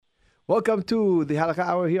Welcome to the Halakha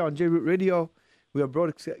Hour here on JRoot Radio. We are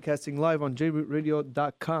broadcasting live on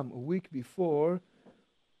JRootRadio.com a week before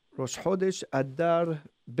Rosh Chodesh Adar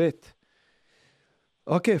Bet.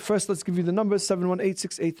 Okay, first let's give you the numbers,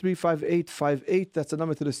 718-683-5858. That's the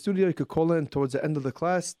number to the studio. You could call in towards the end of the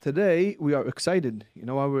class. Today, we are excited. You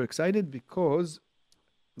know why we're excited? Because,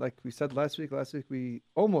 like we said last week we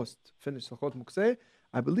almost finished Halachot Mukseh.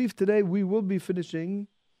 I believe today we will be finishing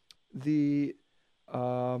the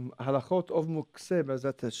halachot of Mukseh,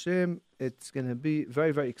 B'ezrat Hashem. It's going to be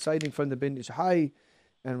very, very exciting from the Ben Ish Hai,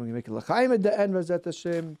 and we're going to make a l'chaim at the end, B'ezrat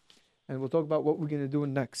Hashem, and we'll talk about what we're going to do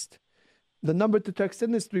next. The number to text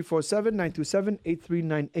in is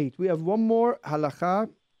 347-927-8398. We have one more halacha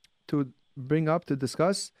to bring up, to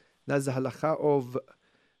discuss. That's the halacha of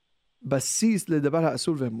basis ledabar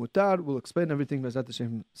ha'asur ve'mutar. We'll explain everything, B'ezrat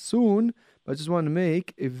Hashem, soon, but I just want to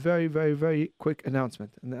make a very, very, very quick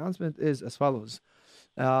announcement. And the announcement is as follows.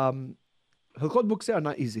 Halachot Mukseh are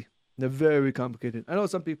not easy. They're very complicated. I know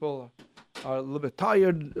some people are a little bit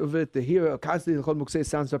tired of it. They hear constantly Halachot Mukseh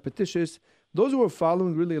sounds repetitious. Those who are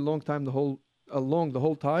following really a long time, the whole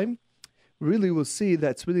time, really will see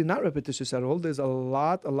that it's really not repetitious at all. There's a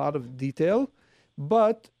lot of detail,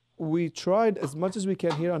 but we tried as much as we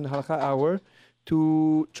can here on the Halakha Hour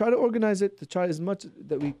to try to organize it, to try as much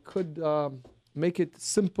that we could make it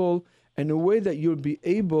simple in a way that you'll be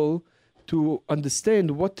able to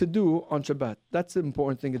understand what to do on Shabbat. That's the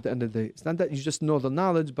important thing at the end of the day. It's not that you just know the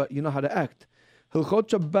knowledge, but you know how to act. Hilchot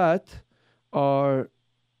Shabbat are,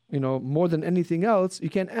 more than anything else, you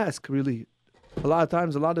can't ask, really. A lot of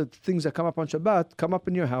times, a lot of things that come up on Shabbat come up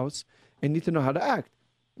in your house and you need to know how to act.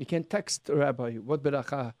 You can't text a rabbi, what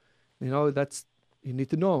beracha? You need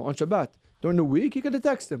to know on Shabbat. During the week, you got to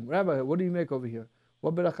text him. Rabbi, what do you make over here?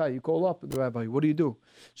 What beracha? You call up the rabbi. What do you do?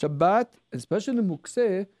 Shabbat, especially in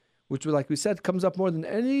Mukseh, which, like we said, comes up more than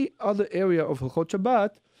any other area of Hilchot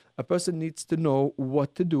Shabbat, a person needs to know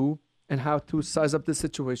what to do and how to size up the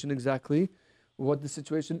situation exactly, what the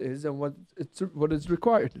situation is and what is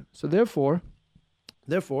required. So therefore,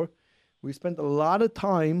 we spent a lot of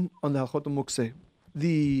time on the Halachot Mukseh.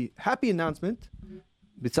 The happy announcement,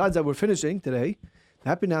 besides that we're finishing today, the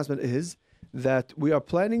happy announcement is that we are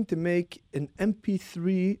planning to make an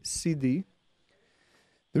MP3 CD.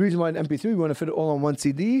 The reason why an MP3, we want to fit it all on one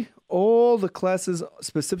CD. All the classes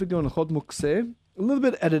specifically on Halachot Mukseh, a little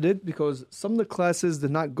bit edited because some of the classes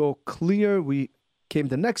did not go clear. We came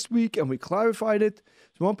the next week and we clarified it. So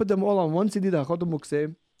we want to put them all on one CD, the Halachot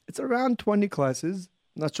Mukseh. It's around 20 classes.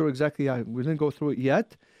 Not sure exactly. We didn't go through it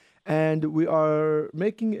yet. And we are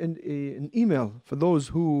making an email for those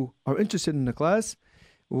who are interested in the class.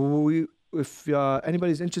 If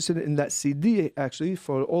anybody's interested in that CD, actually,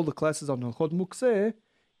 for all the classes on Halachot Mukseh,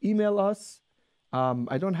 email us.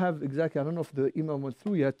 I don't know if the email went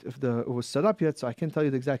through yet, if it was set up yet, so I can't tell you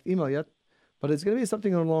the exact email yet. But it's going to be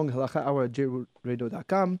something along halakha hour at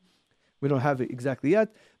JRootRadio.com. We don't have it exactly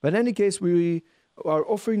yet. But in any case, we are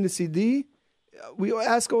offering the CD. We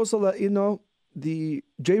ask also that, the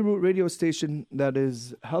JRoot radio station that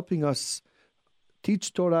is helping us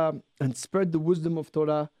teach Torah and spread the wisdom of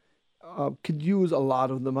Torah could use a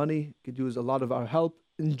lot of the money, could use a lot of our help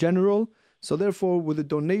in general. So therefore, with a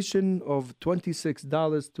donation of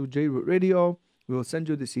 $26 to JRoot Radio, we will send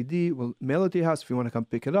you the CD. We'll mail it to your house if you want to come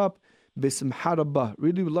pick it up. B'simcha rabbah.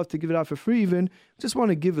 Really would love to give it out for free even. Just want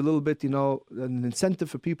to give a little bit, an incentive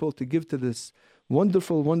for people to give to this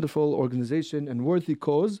wonderful, wonderful organization and worthy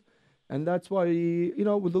cause. And that's why, with a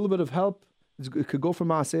little bit of help, it could go for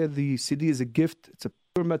Maaseh. The CD is a gift. It's a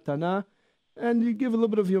pure matana. And you give a little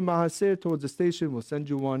bit of your Maaseh towards the station. We'll send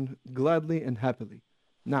you one gladly and happily.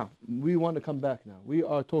 Now, we want to come back now. We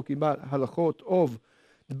are talking about halachot of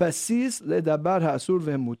basis ledabar ha'asur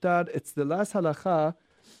ve'mutar. It's the last halacha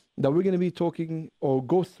that we're going to be talking or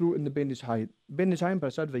go through in the Ben Ish Hai. Ben Ish Hai,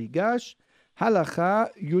 Parashat Vayigash,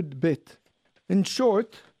 halacha yud bet. In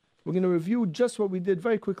short, we're going to review just what we did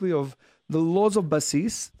very quickly of the laws of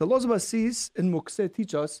basis. The laws of basis in Mukseh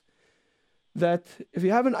teach us that if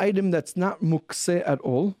you have an item that's not Mukseh at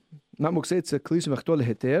all, not Mukseh, it's a kli shemachto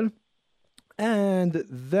leheter, and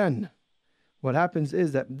then what happens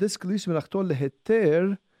is that this kli shemachto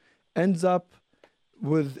leheter ends up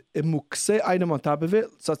with a Mukseh item on top of it,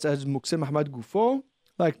 such as Mukseh Mahmad Gufo,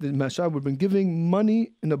 like the Mashab, we've been giving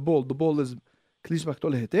money in a bowl. The bowl is kli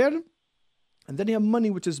shemachto leheter. And then you have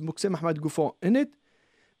money, which is Mukseh Mahmad Gufo in it.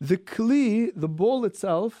 The kli, the bowl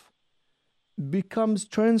itself, becomes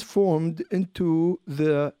transformed into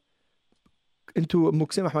a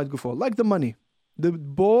Mukseh Mahmad Gufo, like the money. The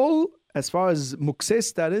bowl, as far as Mukseh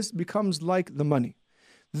status, becomes like the money.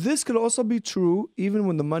 This could also be true even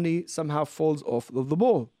when the money somehow falls off of the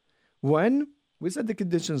bowl. When? We said the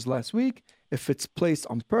conditions last week. If it's placed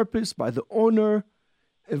on purpose by the owner,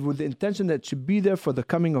 with the intention that it should be there for the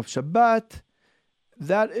coming of Shabbat,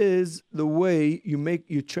 that is the way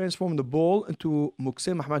you transform the bowl into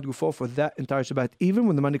Mukseh Mahmad Gufo for that entire Shabbat, even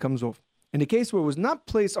when the money comes off. In the case where it was not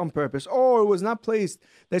placed on purpose, or it was not placed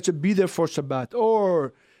that it should be there for Shabbat,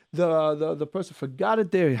 or the person forgot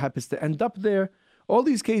it there, he happens to end up there, all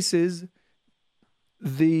these cases,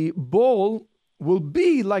 the bowl will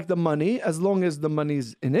be like the money as long as the money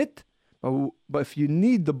is in it. But if you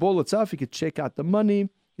need the bowl itself, you could check out the money.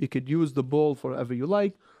 You could use the bowl for whatever you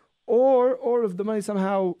like. Or if the money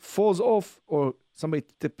somehow falls off or somebody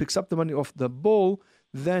picks up the money off the bowl,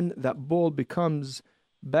 then that bowl becomes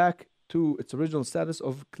back to its original status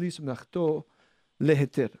of Kli Sumnachto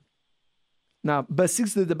Leheter. Now,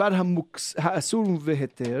 Basis Ledabar Ha'asur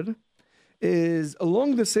Veheter is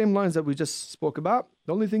along the same lines that we just spoke about.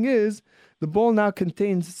 The only thing is, the bowl now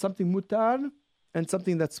contains something mutar and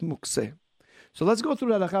something that's mukseh. So let's go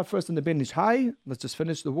through the halakha first in the Ben Ish Hai. Let's just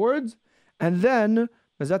finish the words. And then,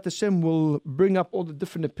 Bezat Hashem will bring up all the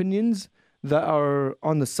different opinions that are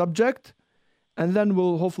on the subject. And then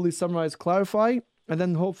we'll hopefully summarize, clarify. And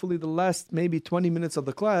then hopefully the last maybe 20 minutes of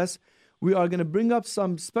the class, we are going to bring up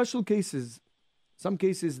some special cases. Some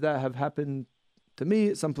cases that have happened to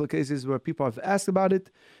me, some cases where people have asked about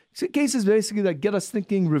it. Cases basically that get us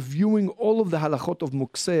thinking, reviewing all of the halachot of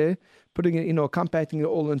mukseh, putting it, compacting it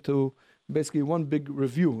all into basically one big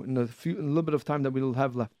review in a little bit of time that we'll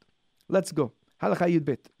have left. Let's go. Halakha Yud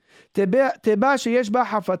Bet. Teba sheyesh ba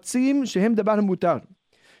hafatzim shehem dabar mutar.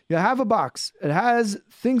 You have a box. It has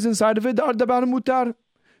things inside of it that are dabar mutar.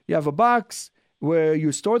 You have a box where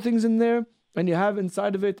you store things in there. And you have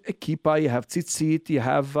inside of it a kippah, you have tzitzit, you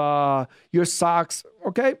have your socks,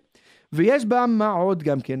 okay?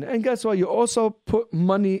 And guess what? You also put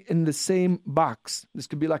money in the same box. This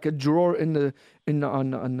could be like a drawer on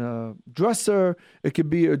a dresser. It could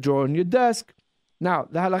be a drawer on your desk. Now,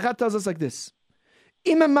 the halakha tells us like this.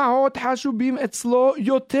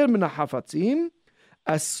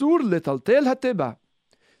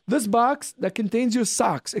 This box that contains your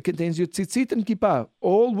socks, it contains your tzitzit and kippah,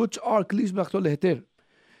 all which are klish b'achto leheter,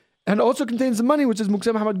 and also contains the money, which is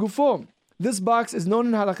mukseh Muhammad Gufo. This box is known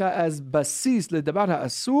in halakha as basis ledabar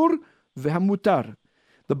ha'asur v'hamutar.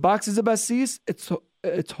 The box is a basis.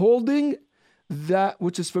 It's holding that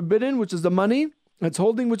which is forbidden, which is the money. It's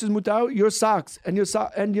holding which is mutar, your socks and your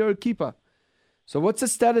kippah. So what's the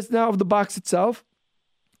status now of the box itself?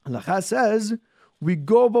 Halakha says we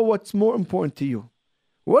go by what's more important to you.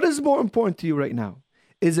 What is more important to you right now?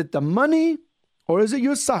 Is it the money or is it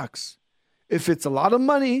your socks? If it's a lot of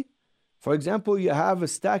money, for example, you have a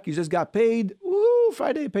stack, you just got paid,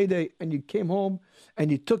 Friday payday, and you came home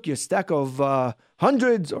and you took your stack of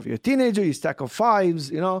hundreds, or if you're a teenager, your stack of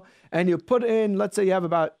fives, and you put in, let's say you have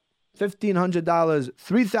about $1,500,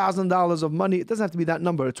 $3,000 of money. It doesn't have to be that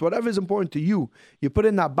number. It's whatever is important to you. You put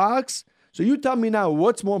in that box. So you tell me now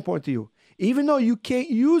what's more important to you. Even though you can't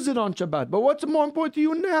use it on Shabbat. But what's more important to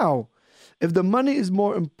you now? If the money is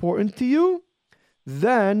more important to you,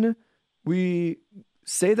 then we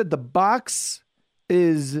say that the box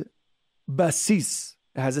is basis.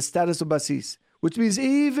 It has a status of basis. Which means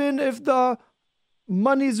even if the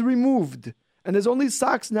money is removed and there's only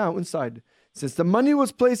socks now inside, since the money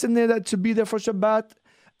was placed in there that should be there for Shabbat,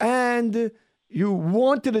 and you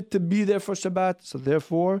wanted it to be there for Shabbat, so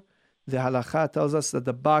therefore the halakha tells us that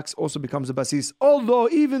the box also becomes a basis,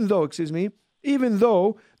 even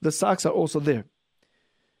though the socks are also there.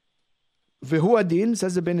 Vehu adin,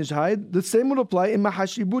 says the Ben Ish Hai, the same would apply in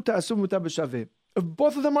mahashibuta asum muta b'shaveh. If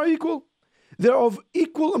both of them are equal, they're of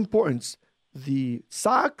equal importance, the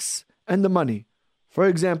socks and the money. For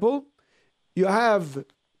example, you have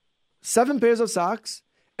 7 pairs of socks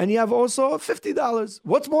and you have also $50.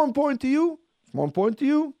 What's more important to you? More important to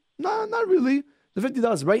you? No, not really. The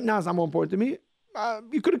 $50 right now is not more important to me.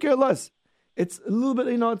 You could care less. It's a little bit,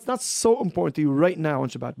 it's not so important to you right now on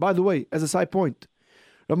Shabbat. By the way, as a side point,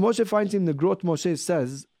 Rav Moshe Feinstein, the JRoot Moshe,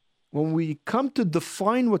 says, when we come to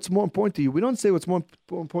define what's more important to you, we don't say what's more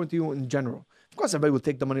important to you in general. Of course, everybody will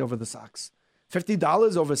take the money over the socks.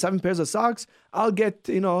 $50 over 7 pairs of socks, I'll get,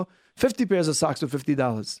 50 pairs of socks for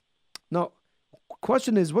 $50. No,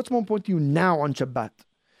 question is, what's more important to you now on Shabbat?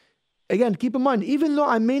 Again, keep in mind, even though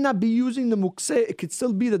I may not be using the mukseh, it could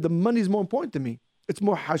still be that the money is more important to me. It's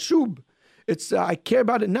more hashub. It's I care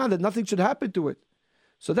about it now, that nothing should happen to it.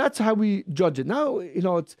 So that's how we judge it. Now,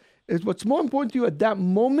 it's what's more important to you at that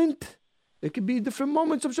moment. It could be different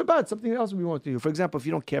moments of Shabbat. Something else will be more important to you. For example, if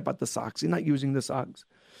you don't care about the socks, you're not using the socks.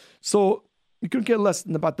 So you couldn't care less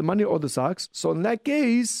about the money or the socks. So in that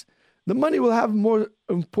case, the money will have more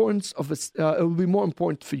importance it will be more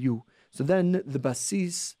important for you. So then the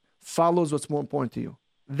basis follows what's more important to you.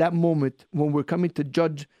 That moment when we're coming to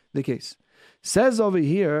judge the case. Says over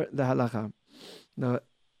here, the halakha, the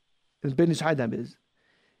Ben Ish Haidam is,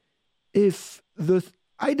 if the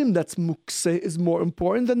item that's mukseh is more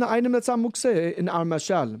important than the item that's not mukseh in our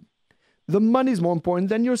mashal, the money is more important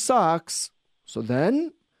than your socks. So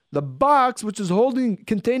then the box which is holding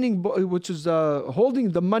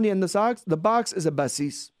the money and the socks, the box is a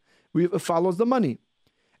basis. It follows the money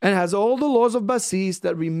and has all the laws of basis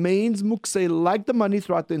that remains mukseh like the money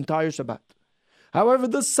throughout the entire Shabbat. However,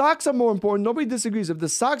 the socks are more important. Nobody disagrees. If the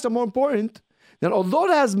socks are more important, then although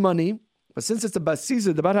it has money, but since it's a basis,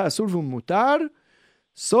 mutar,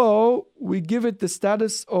 so we give it the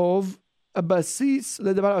status of a basis,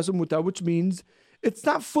 which means it's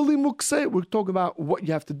not fully mukseh. We'll talk about what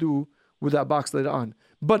you have to do with that box later on.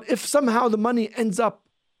 But if somehow the money ends up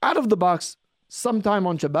out of the box sometime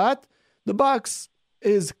on Shabbat, the box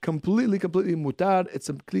is completely mutar. It's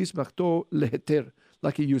a klis machto leheter,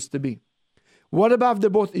 like it used to be. What about if they're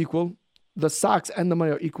both equal? The socks and the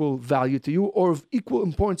money are equal value to you, or of equal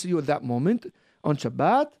importance to you at that moment on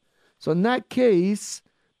Shabbat. So in that case,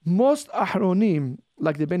 most ahronim,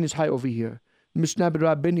 like the Ben Ish Hai over here, Mishnah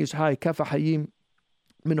Berab, Ben Ish Hai, Kafa Hayim,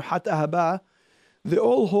 Menuhat Ahaba, they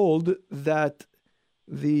all hold that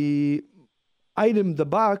the item, the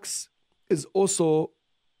box, is also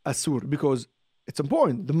asur because it's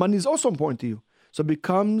important. The money is also important to you. So it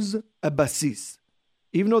becomes a basis,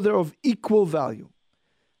 even though they're of equal value.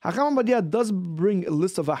 Hakam Badia does bring a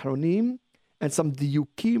list of ahronim and some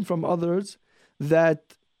diyukim from others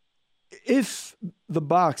that if the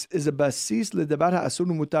box is a basis ledabarha asur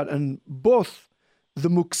mutar and both the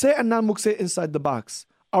mukseh and non-mukseh inside the box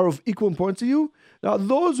are of equal importance to you, now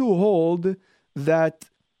those who hold that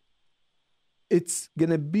it's going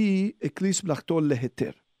to be a klis mlachto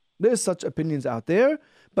leheter. There's such opinions out there,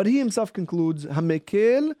 but he himself concludes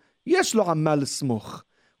hamekel yesh lo amal smuch.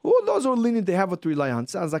 Those who are lenient, they have what to rely on.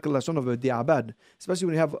 Sounds like a lashon of a di'abad, especially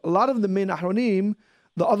when you have a lot of the main ahronim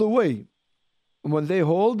the other way. When they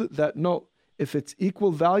hold that no, if it's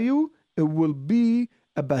equal value, it will be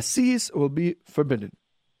a basis, it will be forbidden.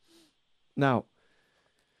 Now,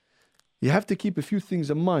 you have to keep a few things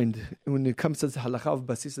in mind when it comes to the halakha of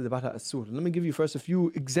basis debarha asur. Let me give you first a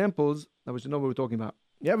few examples that you know what we're talking about.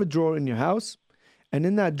 You have a drawer in your house, and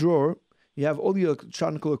in that drawer, you have all the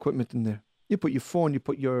electronic equipment in there. You put your phone, you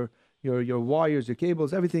put your wires, your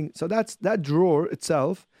cables, everything. So that's that drawer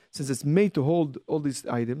itself, since it's made to hold all these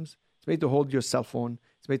items, it's made to hold your cell phone,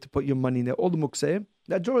 it's made to put your money in there, all the mukseh.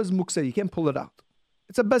 That drawer is mukseh, you can't pull it out.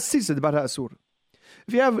 It's a basis debarha asur.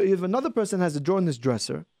 If another person has a drawer in his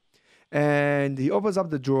dresser, and he opens up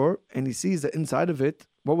the drawer and he sees that inside of it,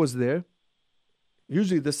 what was there?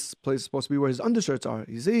 Usually this place is supposed to be where his undershirts are.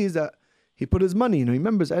 He sees that he put his money, he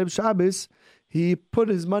remembers Erev Shabbos, he put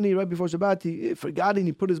his money right before Shabbat, he forgot and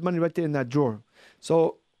he put his money right there in that drawer.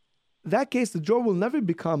 So, in that case, the drawer will never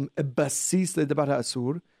become a basis ledabarha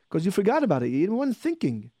asur, because you forgot about it, you weren't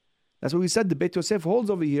thinking. That's what we said, the Beit Yosef holds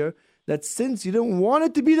over here, that since you didn't want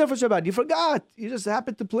it to be there for Shabbat, you forgot, you just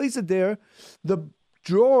happened to place it there, the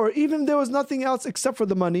drawer, even if there was nothing else except for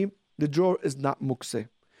the money, the drawer is not mukseh.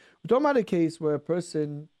 We're talking about a case where a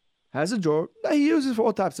person has a drawer that he uses for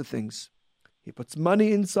all types of things. He puts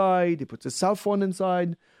money inside, he puts his cell phone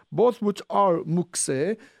inside, both which are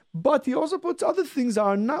mukseh, but he also puts other things that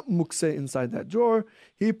are not mukseh inside that drawer.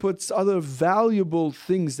 He puts other valuable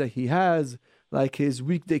things that he has, like his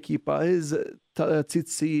weekday kippah, his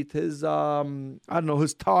tzitzit, his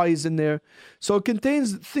his ties in there. So it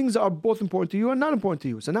contains things that are both important to you and not important to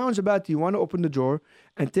you. So now on Shabbat, you want to open the drawer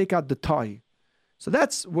and take out the tie. So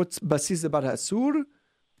that's what's basis about asur.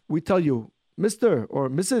 We tell you, Mr. or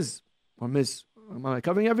Mrs. or Miss. Am I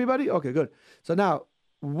covering everybody? Okay, good. So now,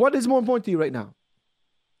 what is more important to you right now?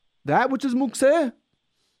 That which is mukseh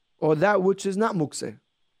or that which is not mukseh?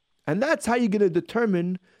 And that's how you're going to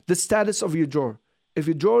determine the status of your drawer. If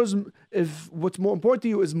your drawer if what's more important to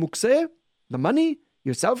you is mukseh, the money,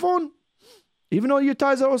 your cell phone, even though your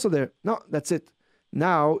ties are also there. No, that's it.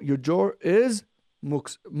 Now your drawer is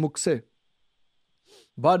mukseh.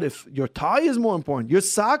 But if your tie is more important, your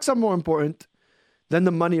socks are more important than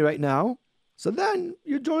the money right now, so then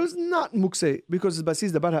your drawer is not mukseh because it's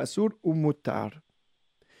basis debarha asur umutar.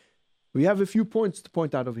 We have a few points to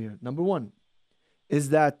point out over here. Number one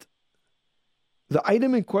is that the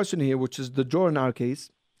item in question here, which is the drawer in our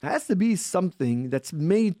case, has to be something that's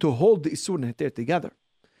made to hold the isur and heter together.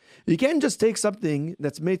 You can't just take something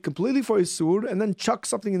that's made completely for isur and then chuck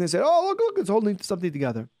something in there and say, oh, look, it's holding something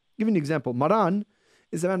together. Give you an example. Maran,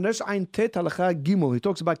 is around Resh Ayin Tet Halacha Gimel. He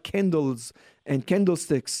talks about candles and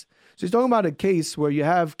candlesticks. So he's talking about a case where you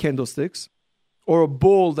have candlesticks or a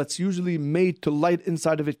bowl that's usually made to light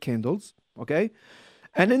inside of it candles, okay?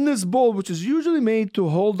 And in this bowl, which is usually made to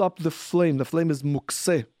hold up the flame is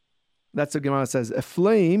mukseh. That's what Gemara says. A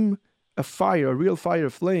flame, a fire, a real fire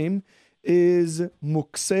flame, is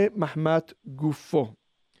mukseh mahmat gufo.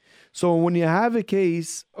 So when you have a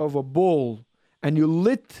case of a bowl and you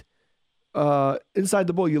lit inside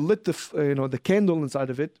the bowl, you lit the candle inside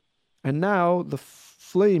of it, and now the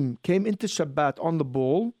flame came into Shabbat on the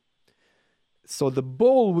bowl. So the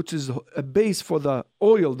bowl, which is a base for the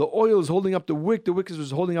oil is holding up the wick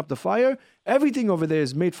is holding up the fire. Everything over there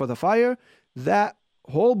is made for the fire. That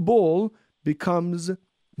whole bowl becomes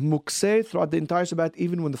mukseh throughout the entire Shabbat,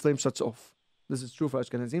 even when the flame shuts off. This is true for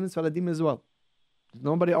Ashkenazim and Sfaradim as well.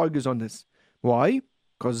 Nobody argues on this. Why?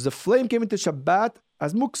 Because the flame came into Shabbat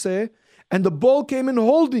as mukseh, and the bowl came in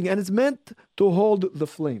holding, and it's meant to hold the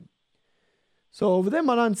flame. So over there,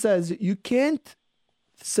 Maran says, you can't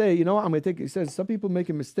say, I'm going to take it. He says, some people make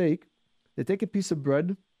a mistake. They take a piece of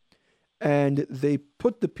bread, and they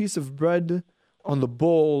put the piece of bread on the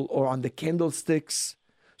bowl or on the candlesticks.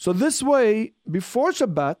 So this way, before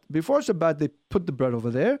Shabbat, they put the bread over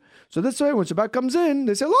there. So this way, when Shabbat comes in,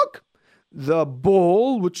 they say, look, the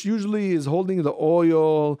bowl, which usually is holding the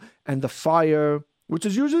oil and the fire, which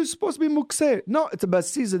is usually supposed to be mukseh. No, it's a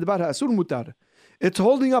basis debar ha'asur mutar. It's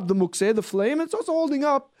holding up the mukseh, the flame. It's also holding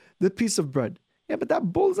up the piece of bread. Yeah, but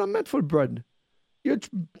that bowl is not meant for bread. You're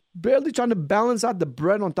barely trying to balance out the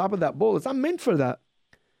bread on top of that bowl. It's not meant for that.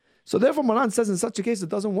 So therefore, Maran says in such a case, it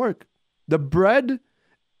doesn't work. The bread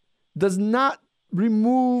does not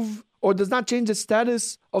remove or does not change the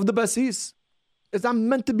status of the basis. It's not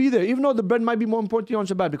meant to be there, even though the bread might be more important to you on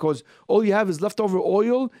Shabbat, because all you have is leftover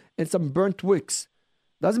oil and some burnt wicks.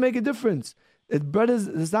 Doesn't make a difference. Bread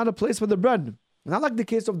is not a place for the bread. Not like the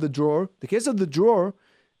case of the drawer. The case of the drawer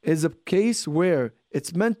is a case where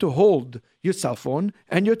it's meant to hold your cell phone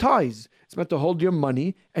and your ties. It's meant to hold your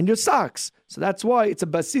money and your socks. So that's why it's a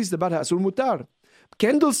basis about ha'asur mutar.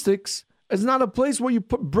 Candlesticks is not a place where you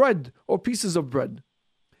put bread or pieces of bread.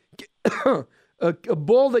 A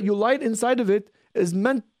bowl that you light inside of it is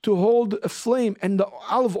meant to hold a flame and the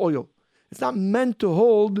olive oil. It's not meant to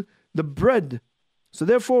hold the bread. So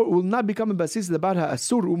therefore, it will not become a basis about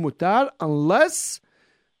ha'asur mutar unless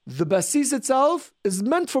the basis itself is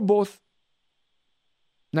meant for both.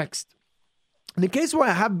 Next. In the case where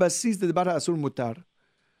I have basis the bara asur mutar,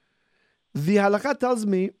 the halakha tells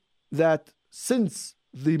me that since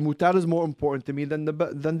the mutar is more important to me than the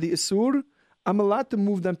asur, I'm allowed to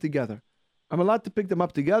move them together. I'm allowed to pick them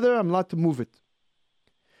up together. I'm allowed to move it.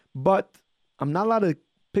 But I'm not allowed to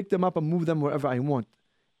pick them up and move them wherever I want.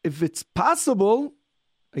 If it's possible,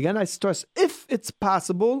 again I stress, if it's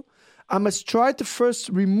possible, I must try to first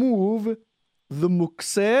remove the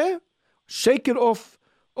mukseh, shake it off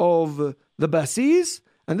of the basis,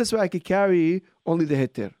 and this way I could carry only the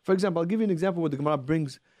heter. For example, I'll give you an example where the Gemara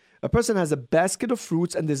brings. A person has a basket of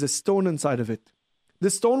fruits and there's a stone inside of it. The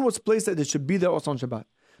stone was placed that it should be there also on Shabbat.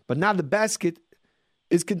 But now the basket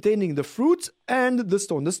is containing the fruits and the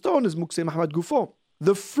stone. The stone is mukseh mahmat gufo.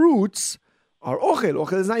 The fruits are ochel.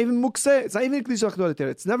 Ochel is not even mukseh. It's not even kli shach.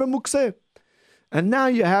 It's never mukseh. And now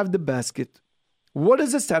you have the basket. What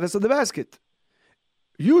is the status of the basket?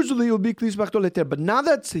 Usually it will be kli shach leter, but now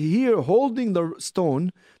that's here holding the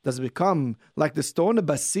stone, does it become like the stone, a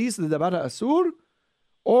basis, the dabar asur,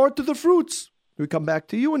 or to the fruits? We come back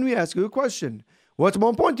to you and we ask you a question. What's more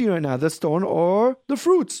important to you right now, the stone or the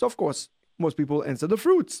fruits? Of course, most people answer the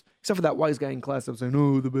fruits, except for that wise guy in class that was saying,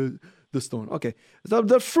 no, the stone. Okay, so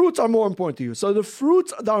the fruits are more important to you. So the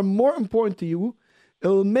fruits that are more important to you, it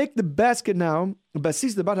will make the basket now,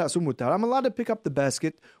 basis the bara asur mutar. I'm allowed to pick up the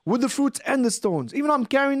basket with the fruits and the stones. Even though I'm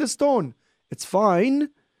carrying the stone, it's fine,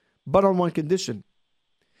 but on one condition.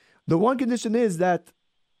 The one condition is that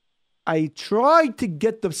I tried to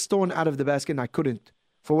get the stone out of the basket and I couldn't.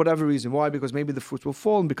 For whatever reason. Why? Because maybe the fruits will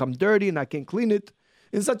fall and become dirty and I can't clean it.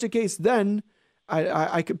 In such a case, then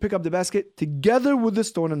I could pick up the basket together with the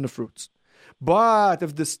stone and the fruits. But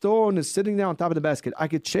if the stone is sitting there on top of the basket, I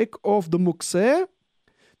could shake off the mukseh,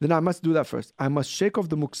 then I must do that first. I must shake off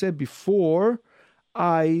the mukseh before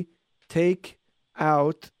I take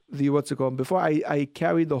out the, before I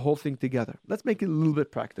carry the whole thing together. Let's make it a little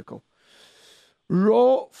bit practical.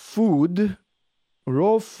 Raw food,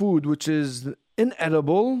 which is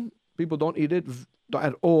inedible, people don't eat it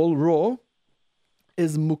at all raw,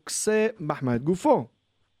 is mukseh mahmat gufo.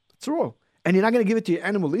 It's raw. And you're not going to give it to your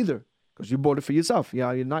animal either, because you bought it for yourself.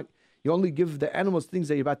 Yeah, you only give the animals things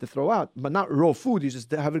that you're about to throw out, but not raw food. You just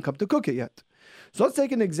haven't come to cook it yet. So let's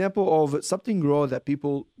take an example of something raw that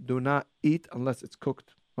people do not eat unless it's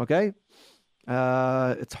cooked. Okay?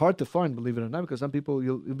 It's hard to find, believe it or not, because some people,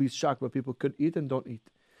 you'll be shocked what people could eat and don't eat.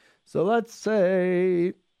 So let's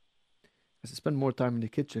say, I spend more time in the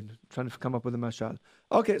kitchen trying to come up with a mashal.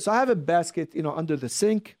 Okay, so I have a basket, under the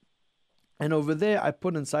sink, and over there I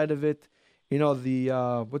put inside of it,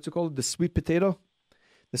 the, what's it called? The sweet potato.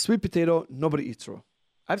 The sweet potato, nobody eats raw.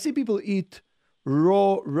 I've seen people eat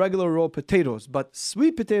regular raw potatoes, but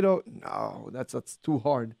sweet potato, no, that's too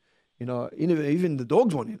hard. Even the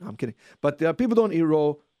dogs won't eat. I'm kidding. But people don't eat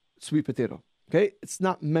raw sweet potato. Okay? It's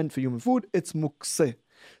not meant for human food. It's mukseh.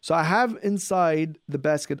 So I have inside the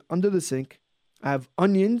basket under the sink, I have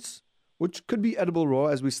onions, which could be edible raw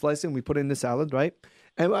as we slice it and we put it in the salad, right?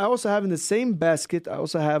 And I also have in the same basket, I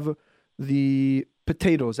also have the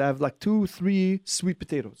potatoes. I have like 2-3 sweet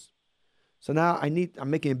potatoes. So now I'm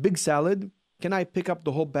making a big salad. Can I pick up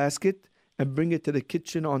the whole basket and bring it to the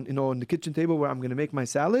kitchen on the kitchen table where I'm going to make my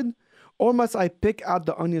salad? Or must I pick out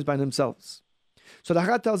the onions by themselves? So the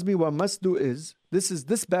Hakka tells me what I must do is,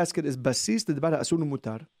 this basket is basis l'dabar ha'asur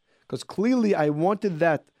mutar, because clearly I wanted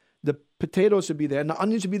that the potatoes should be there and the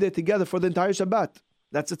onions should be there together for the entire Shabbat.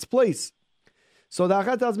 That's its place. So the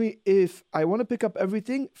Hakka tells me if I want to pick up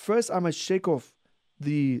everything, first I must shake off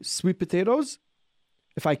the sweet potatoes,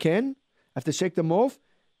 if I can. I have to shake them off,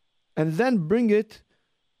 and then bring the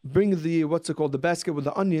the basket with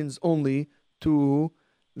the onions only to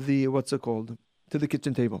the to the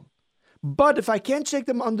kitchen table. But if I can't shake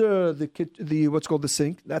them under the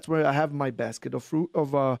sink, that's where I have my basket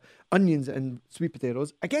of onions and sweet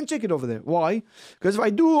potatoes. I can't shake it over there. Why? Because if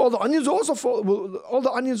I do, all the onions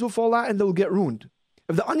will fall out and they'll get ruined.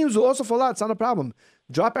 If the onions will also fall out, it's not a problem.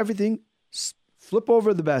 Drop everything, flip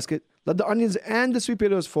over the basket, let the onions and the sweet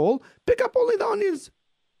potatoes fall. Pick up only the onions.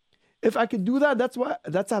 If I can do that, that's how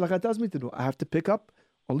halakha tells me to do. I have to pick up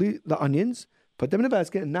only the onions, put them in a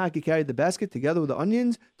basket, and now I can carry the basket together with the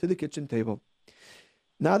onions to the kitchen table.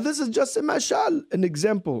 Now, this is just a mashal, an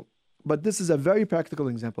example, but this is a very practical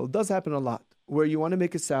example. It does happen a lot, where you want to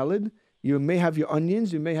make a salad. You may have your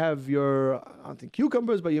onions, you may have your, I don't think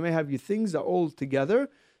cucumbers, but you may have your things that are all together.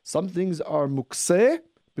 Some things are mukseh,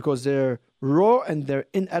 because they're raw and they're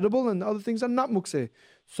inedible, and other things are not mukseh.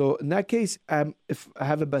 So in that case, if I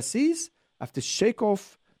have a basis, I have to shake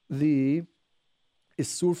off the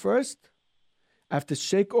isur first. I have to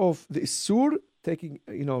shake off the isur,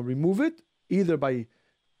 remove it, either by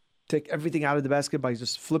take everything out of the basket by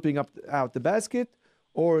just flipping out the basket,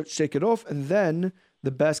 or shake it off, and then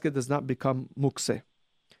the basket does not become mukseh.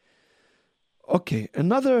 Okay,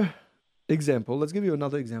 another example. Let's give you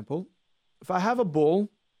another example. If I have a bowl,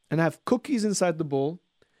 and I have cookies inside the bowl,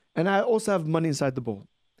 and I also have money inside the bowl.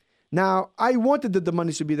 Now, I wanted that the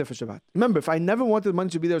money should be there for Shabbat. Remember, if I never wanted the money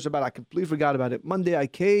to be there for Shabbat, I completely forgot about it. Monday I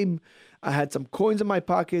came, I had some coins in my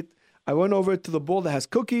pocket, I went over to the bowl that has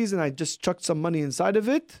cookies, and I just chucked some money inside of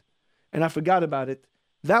it, and I forgot about it.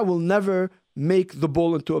 That will never make the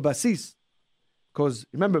bowl into a basis. Because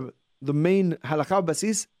remember, the main halakha of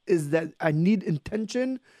basis is that I need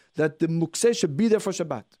intention that the mukseh should be there for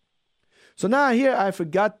Shabbat. So now here I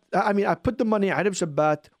put the money out of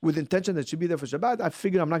Shabbat with intention that it should be there for Shabbat. I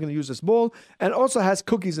figured I'm not going to use this bowl, and it also has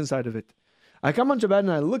cookies inside of it. I come on Shabbat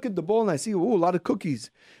and I look at the bowl and I see, a lot of cookies.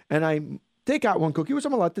 And I take out one cookie, which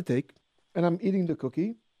I'm allowed to take, and I'm eating the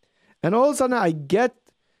cookie. And all of a sudden I get,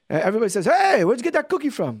 everybody says, "Hey, where'd you get that cookie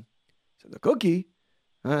from?" So the cookie?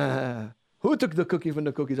 Who took the cookie from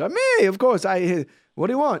the cookies? Me, of course. What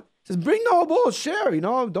do you want? He says, "Bring the whole bowl, share,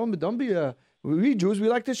 don't be we Jews, we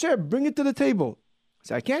like to share. Bring it to the table." I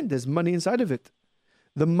say, "I can't. There's money inside of it.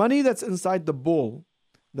 The money that's inside the bowl,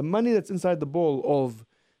 of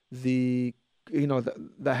the,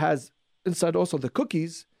 that has inside also the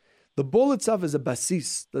cookies, the bowl itself is a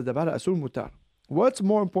basis, the dabar asur mutar. What's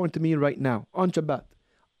more important to me right now on Shabbat?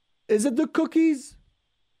 Is it the cookies?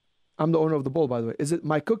 I'm the owner of the bowl, by the way. Is it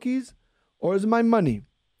my cookies or is it my money?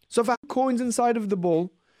 So if I have coins inside of the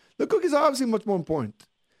bowl, the cookies are obviously much more important.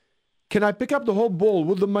 Can I pick up the whole bowl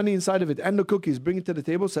with the money inside of it and the cookies, bring it to the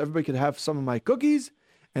table so everybody can have some of my cookies?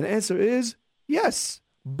 And the answer is yes.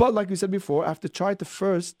 But like we said before, I have to try to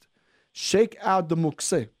first shake out the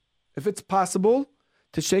mukseh. If it's possible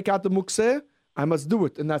to shake out the mukseh, I must do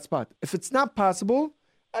it in that spot. If it's not possible,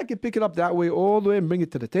 I can pick it up that way all the way and bring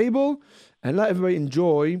it to the table and let everybody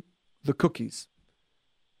enjoy the cookies.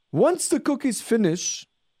 Once the cookies finish,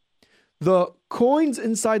 the coins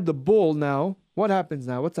inside the bowl now, what happens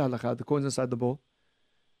now? What's the halakha? The coins inside the bowl?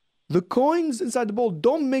 The coins inside the bowl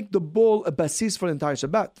don't make the bowl a basis for the entire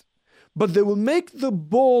Shabbat. But they will make the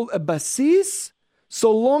bowl a basis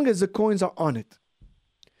so long as the coins are on it.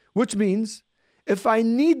 Which means If I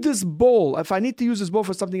need this bowl, if I need to use this bowl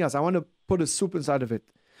for something else, I want to put a soup inside of it.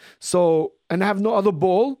 So, and I have no other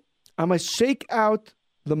bowl, I must shake out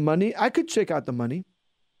the money. I could shake out the money,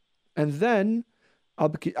 and then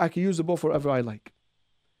I can use the bowl for whatever I like.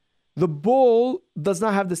 The bowl does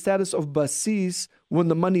not have the status of basis when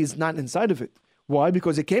the money is not inside of it. Why?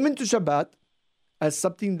 Because it came into Shabbat as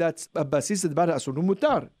something that's a basis d'bar ha'asur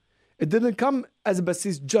mutar. It didn't come as a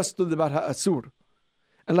basis just to d'bar ha'asur.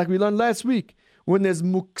 And like we learned last week, when there's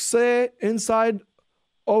mukseh inside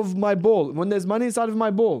of my bowl, when there's money inside of my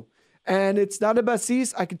bowl, and it's not a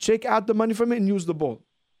basis, I can shake out the money from it and use the bowl.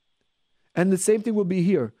 And the same thing will be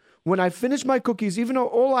here. When I finish my cookies, even though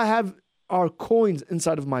all I have are coins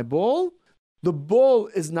inside of my bowl, the bowl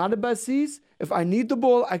is not a basis. If I need the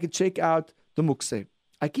bowl, I can shake out the mukseh.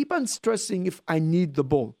 I keep on stressing if I need the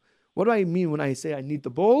bowl. What do I mean when I say I need the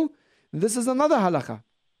bowl? This is another halakha.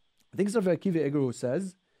 I think it's Rav Akiva Eger who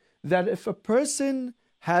says that if a person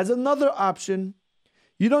has another option,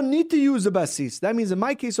 you don't need to use the basis. That means in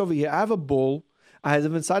my case over here, I have a bowl. I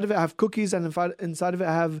have inside of it, I have cookies, and inside of it,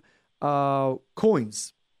 I have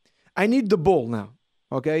coins. I need the bowl now.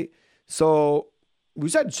 Okay, so we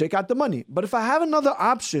said shake out the money. But if I have another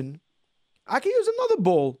option, I can use another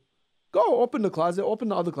bowl. Go open the closet, open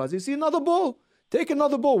the other closet. You see another bowl? Take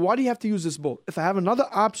another bowl. Why do you have to use this bowl? If I have another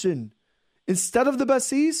option instead of the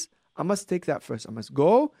basis, I must take that first. I must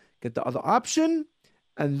go get the other option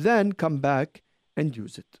and then come back and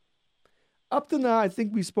use it. Up to now, I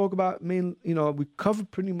think we spoke about we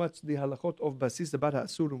covered pretty much the halachot of basis, d'bar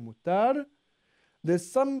ha'asur mutar.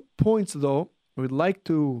 There's some points though we'd like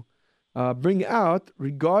to bring out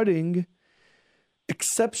regarding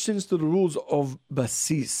exceptions to the rules of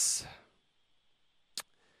basis.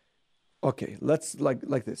 Okay, let's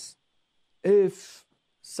like this. If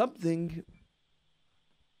something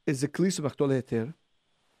is a kli shebachto leheter,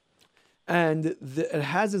 and it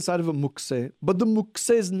has inside of a mukseh, but the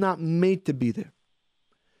mukseh is not made to be there.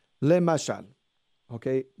 Lemashal.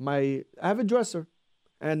 Okay, I have a dresser,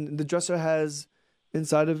 and the dresser has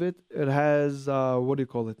inside of it, it has,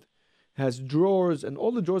 it has drawers, and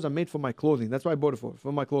all the drawers are made for my clothing. That's what I bought it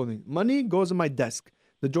for my clothing. Money goes in my desk.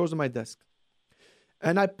 The drawers on my desk.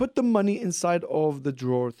 And I put the money inside of the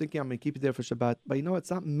drawer, thinking I'm going to keep it there for Shabbat. But it's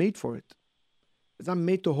not made for it. It's not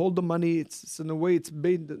made to hold the money. It's in a way it's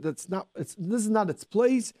made this is not its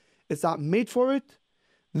place. It's not made for it.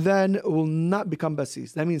 Then it will not become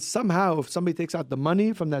basis. That means somehow if somebody takes out the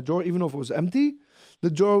money from that drawer, even if it was empty, the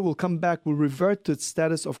drawer will come back, will revert to its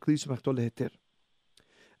status of kli shebachto leheter.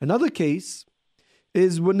 Another case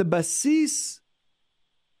is when the basis,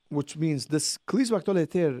 which means this kli shebachto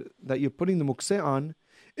leheter that you're putting the mukseh on,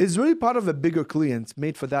 is really part of a bigger kli and it's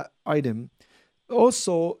made for that item,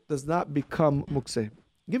 also does not become mukseh.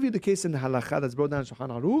 I'll give you the case in the halakha that's brought down in Shulchan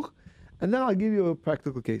Aruch, and then I'll give you a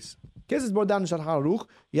practical case. Case is brought down in Shulchan Aruch.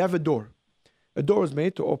 You have a door. A door is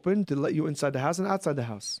made to open to let you inside the house and outside the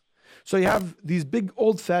house. So you have these big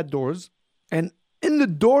old fat doors, and in the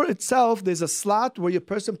door itself, there's a slot where your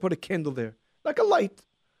person put a candle there, like a light.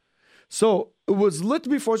 So it was lit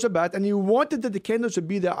before Shabbat, and you wanted that the candle should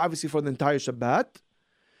be there, obviously, for the entire Shabbat.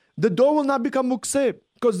 The door will not become mukseh,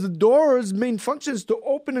 because the door's main function is to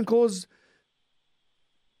open and close,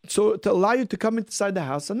 so to allow you to come inside the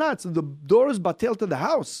house or not. So the door is batel to the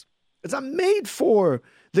house. It's not made for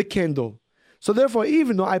the candle. So therefore,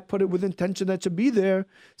 even though I put it with intention that it should be there,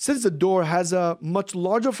 since the door has a much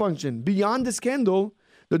larger function beyond this candle,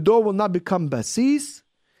 the door will not become basis.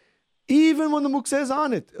 Even when the mukseh is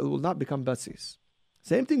on it, it will not become basis.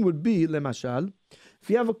 Same thing would be, lemashal,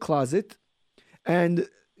 if you have a closet and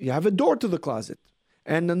you have a door to the closet,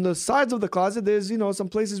 and on the sides of the closet, there's some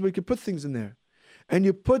places where you can put things in there, and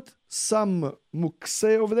you put some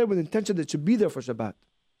mukseh over there with intention that it should be there for Shabbat.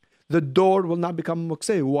 The door will not become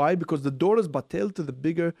mukseh. Why? Because the door is batel to the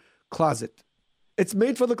bigger closet. It's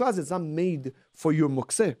made for the closet. It's not made for your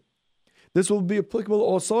mukseh. This will be applicable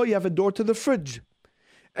also. You have a door to the fridge.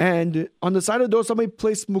 And on the side of the door, somebody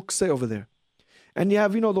placed mukseh over there. And you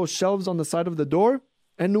have, those shelves on the side of the door.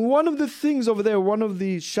 And one of the things over there, one of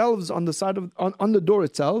the shelves on the side of, on the door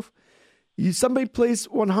itself, somebody placed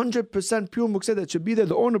 100% pure mukseh that should be there.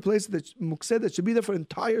 The owner placed the mukseh that should be there for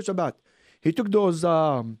entire Shabbat. He took those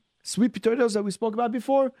sweet potatoes that we spoke about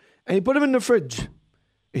before, and he put them in the fridge.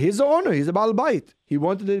 He's the owner. He's a Baal Bayit. He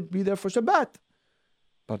wanted it to be there for Shabbat.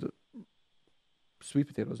 But sweet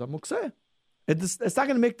potatoes are mukseh. It's not going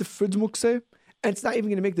to make the fridge mukseh, and it's not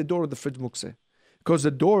even going to make the door of the fridge mukseh. Because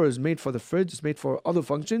the door is made for the fridge, it's made for other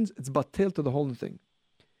functions, it's batel to the whole thing.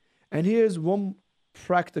 And here's one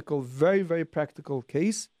practical, very, very practical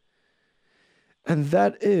case, and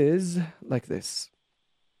that is like this.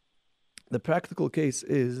 The practical case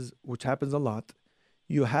is, which happens a lot,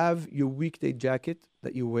 you have your weekday jacket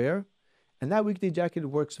that you wear, and that weekday jacket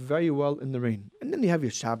works very well in the rain. And then you have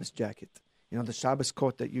your Shabbos jacket, the Shabbos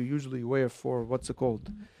coat that you usually wear for, what's it called?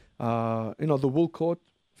 The wool coat,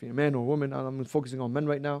 if you're a man or a woman. I'm focusing on men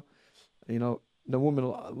right now. The women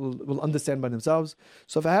will understand by themselves.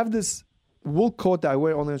 So if I have this wool coat that I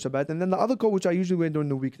wear only on Shabbat, and then the other coat which I usually wear during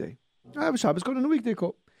the weekday, I have a Shabbos coat and a weekday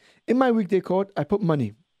coat. In my weekday coat, I put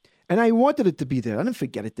money. And I wanted it to be there. I didn't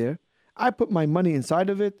forget it there. I put my money inside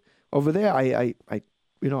of it. Over there, I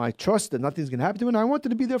trust that nothing's going to happen to it. And I wanted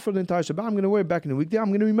to be there for the entire Shabbat. I'm going to wear it back in the weekday. I'm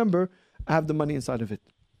going to remember I have the money inside of it.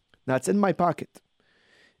 Now, it's in my pocket.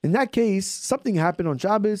 In that case, something happened on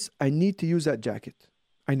Shabbos. I need to use that jacket.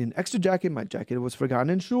 I need an extra jacket. My jacket was forgotten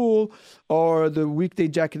in shul. Or the weekday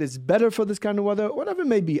jacket is better for this kind of weather. Whatever it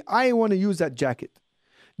may be. I want to use that jacket.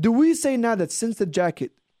 Do we say now that since the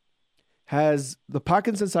jacket has the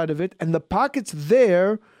pockets inside of it, and the pockets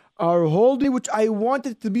there are holding, which I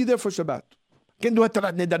wanted to be there for Shabbat. Can't do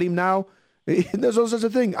Hatarat Nedarim now. There's no such a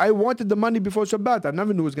thing. I wanted the money before Shabbat. I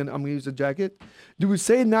never knew I'm going to use the jacket. Do we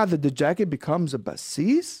say now that the jacket becomes a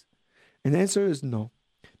basis? And the answer is no.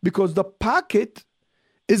 Because the pocket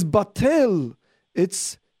is batel.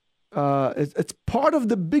 It's part of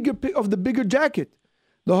the bigger jacket.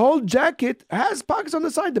 The whole jacket has pockets on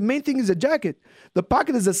the side. The main thing is a jacket. The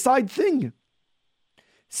pocket is a side thing.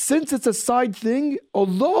 Since it's a side thing,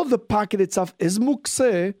 although the pocket itself is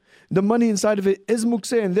mukseh, the money inside of it is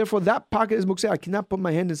mukseh, and therefore that pocket is mukseh. I cannot put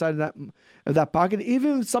my hand inside of that pocket.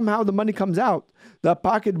 Even if somehow the money comes out, that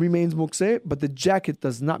pocket remains mukseh, but the jacket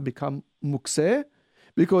does not become mukseh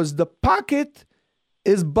because the pocket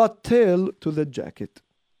is batil to the jacket.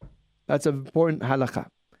 That's an important halakha.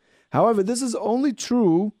 However, this is only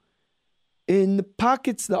true in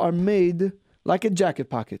pockets that are made like a jacket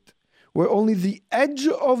pocket, where only the edge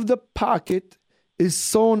of the pocket is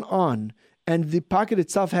sewn on, and the pocket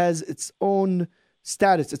itself has its own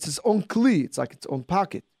status. It's its own kli. It's like its own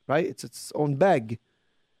pocket, right? It's its own bag.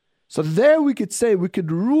 So there we could say, we could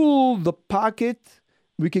rule the pocket,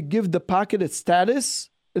 we could give the pocket its status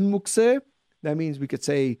in mukseh. That means we could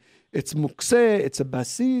say it's mukseh, it's a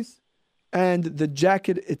basis. And the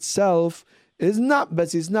jacket itself is not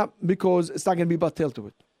basis, not because it's not going to be batil to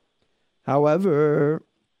it. However,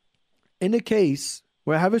 in a case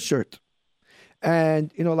where I have a shirt,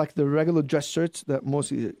 and like the regular dress shirts that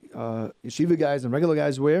most yeshiva guys and regular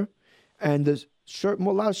guys wear, and the shirt, a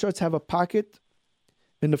lot of shirts have a pocket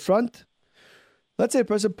in the front. Let's say a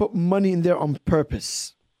person put money in there on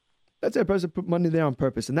purpose.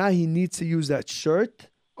 And now he needs to use that shirt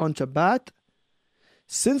on Shabbat.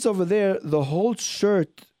 Since over there, the whole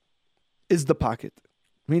shirt is the pocket.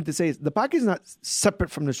 I mean to say, the pocket is not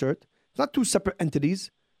separate from the shirt. It's not two separate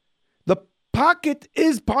entities. The pocket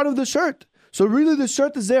is part of the shirt. So really the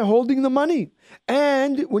shirt is there holding the money.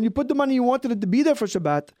 And when you put the money, you wanted it to be there for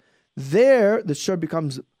Shabbat, there the shirt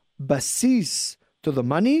becomes basis to the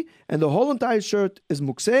money, and the whole entire shirt is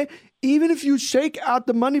mukseh. Even if you shake out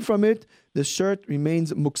the money from it, the shirt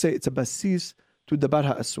remains mukseh. It's a basis to dabar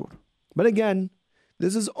ha'asur. But again,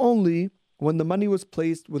 this is only when the money was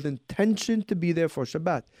placed with intention to be there for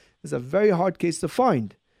Shabbat. It's a very hard case to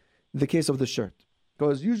find, the case of the shirt.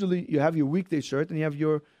 Because usually you have your weekday shirt and you have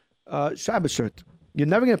your Shabbos shirt. You're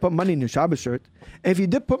never going to put money in your Shabbos shirt. And if you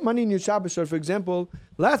did put money in your Shabbos shirt, for example,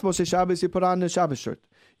 last Moshe Shabbos, you put on the Shabbos shirt.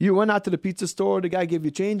 You went out to the pizza store, the guy gave you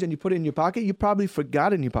change, and you put it in your pocket. You probably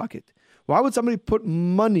forgot it in your pocket. Why would somebody put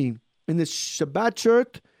money in the Shabbat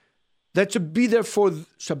shirt that should be there for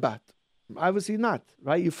Shabbat? Obviously not,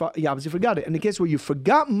 right? You obviously forgot it. In the case where you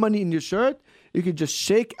forgot money in your shirt, you can just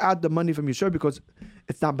shake out the money from your shirt because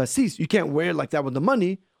it's not basis. You can't wear it like that with the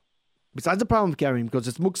money. Besides the problem of carrying, because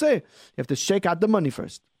it's mukseh, you have to shake out the money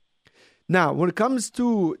first. Now, when it comes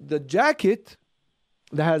to the jacket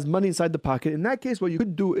that has money inside the pocket, in that case, what you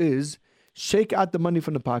could do is shake out the money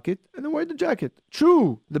from the pocket and then wear the jacket.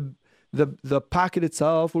 True, the pocket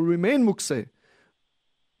itself will remain mukseh.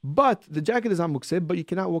 But the jacket is not mukseh, but you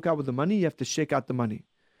cannot walk out with the money. You have to shake out the money.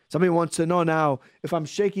 Somebody wants to know now, if I'm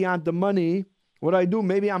shaking out the money, what do I do?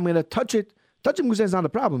 Maybe I'm going to touch it. Touching mukseh is not a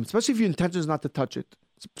problem, especially if your intention is not to touch it.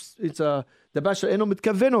 It's the basha eno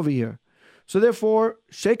mitkaven over here. So therefore,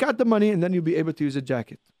 shake out the money and then you'll be able to use a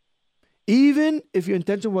jacket. Even if your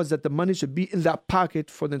intention was that the money should be in that pocket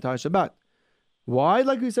for the entire Shabbat. Why?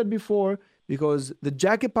 Like we said before, because the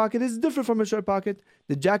jacket pocket is different from a shirt pocket.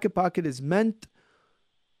 The jacket pocket is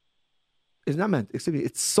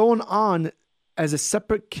it's sewn on as a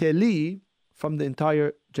separate keli from the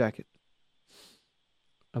entire jacket.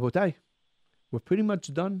 Abotai, we're pretty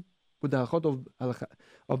much done with the halachot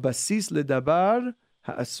of basis ledabar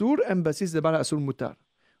ha'asur and basis debar ha'asur mutar.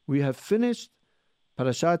 We have finished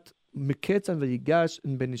Parashat Miketz and Vayigash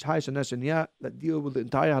in Ben Ish Hai Shana Shania that deal with the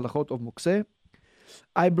entire halachot of Mukseh.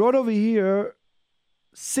 I brought over here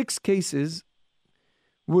 6 cases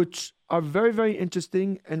which are very, very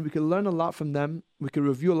interesting, and we can learn a lot from them. We can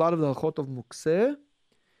review a lot of the halachot of Mukseh,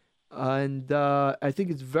 and I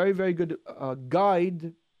think it's very, very good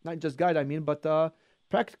guide, not just guide, but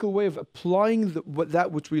practical way of applying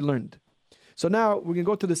that which we learned. So now we can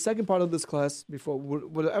go to the second part of this class. Before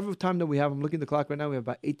whatever time that we have, I'm looking at the clock right now. We have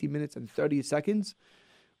about 18 minutes and 30 seconds.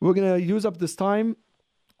 We're going to use up this time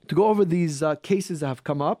to go over these cases that have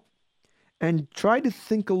come up and try to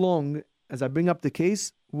think along as I bring up the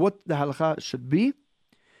case what the halakha should be.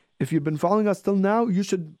 If you've been following us till now, you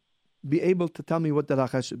should be able to tell me what the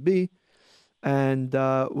halakha should be, and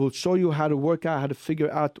we'll show you how to work out, how to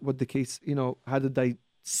figure out what the case, how to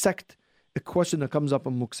dissect a question that comes up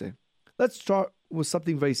on Mukseh. Let's start with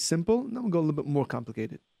something very simple, and then we'll go a little bit more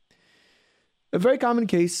complicated. A very common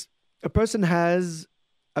case, a person has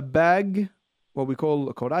a bag, what we call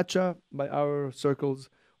a koracha by our circles,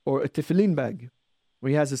 or a tefillin bag,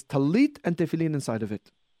 where he has his talit and tefillin inside of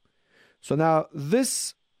it. So now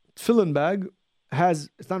this tefillin bag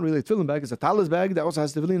it's not really a tefillin bag, it's a talis bag that also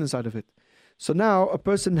has tefillin inside of it. So now a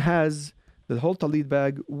person has the whole talit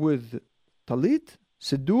bag with talit,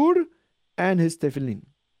 sidur, and his tefillin.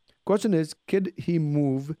 Question is, could he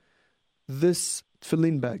move this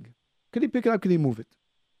tefillin bag? Could he pick it up? Could he move it?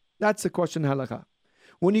 That's the question, halakha.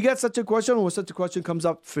 When you get such a question, or such a question comes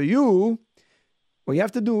up for you, what you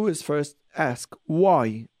have to do is first ask,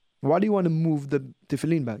 why? Why do you want to move the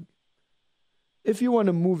tefillin bag? If you want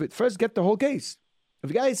to move it, first get the whole case.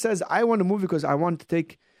 If a guy says, I want to move it because I want to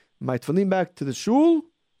take my tefillin bag to the shul,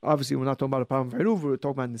 obviously we're not talking about a problem for Eruv, we're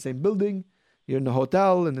talking about in the same building, you're in the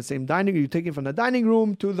hotel, in the same dining room, you're taking from the dining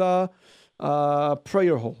room to the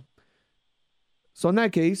prayer hall. So in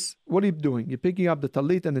that case, what are you doing? You're picking up the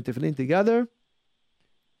talit and the tefillin together,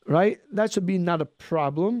 right? That should be not a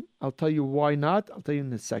problem. I'll tell you why not. I'll tell you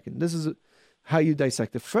in a second. This is how you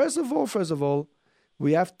dissect it. First of all,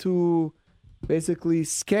 we have to basically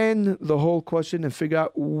scan the whole question and figure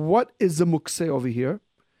out what is the mukseh over here,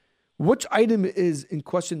 which item is in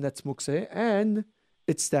question that's mukseh, and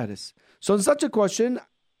its status. So in such a question,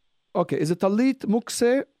 okay, is it talit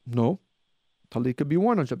mukseh? No. Talit could be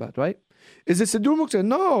worn on Shabbat, right? Is it sidur mukseh?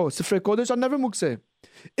 No. Sifrei Kodesh are never mukseh.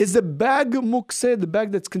 Is the bag mukseh, the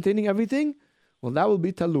bag that's containing everything? Well, that will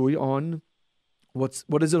be talui on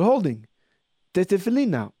what is it holding? Tefillin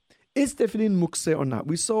now. Is tefillin mukseh or not?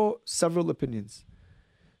 We saw several opinions.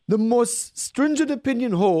 The most stringent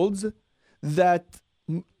opinion holds that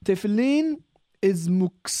tefillin is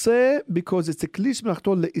mukseh because it's a klish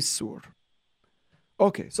melachtol le'issur.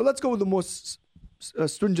 Okay, so let's go with the most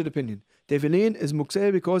stringent opinion. Tefillin is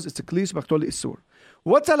mukseh because it's a klish melachtol le'issur.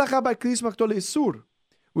 What's halakha by klish melachtol le'issur?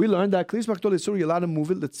 We learned that klish melachtol le'issur, you're allowed to move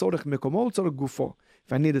it letzorech mekomo, letzorech gufo.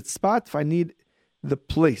 If I need its spot, if I need the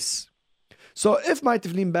place. So if my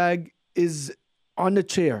tefillin bag is on the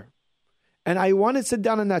chair and I want to sit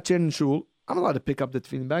down in that chair in shul, I'm allowed to pick up the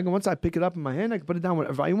tefillin bag, and once I pick it up in my hand, I can put it down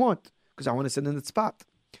wherever I want because I want to sit in its spot.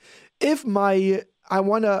 If I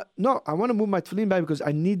want to move my tefillin bag because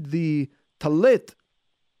I need the talit,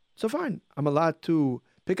 so fine, I'm allowed to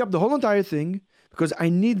pick up the whole entire thing because I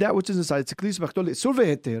need that which is inside. It's a kli shebachto le'isur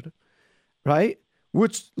ve'heter, right?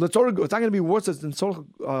 Which it's not going to be worse than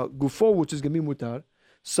gufo, which is going to be mutar.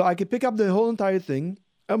 So I can pick up the whole entire thing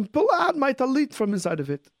and pull out my talit from inside of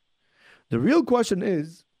it. The real question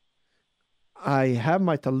is, I have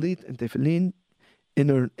my talit and tefillin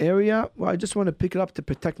in an area where I just want to pick it up to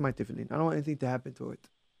protect my tefillin. I don't want anything to happen to it.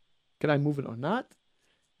 Can I move it or not?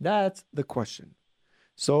 That's the question.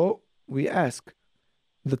 So we ask,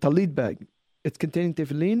 the talit bag, it's containing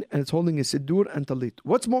tefillin and it's holding a sidur and talit.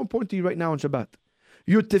 What's more important to you right now on Shabbat?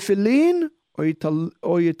 Your tefillin or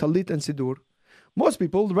your talit and sidur? Most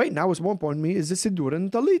people, right now, what's more important to me is the sidur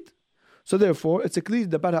and talit. So therefore, it's a kli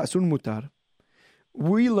dabar ha'asur mutar.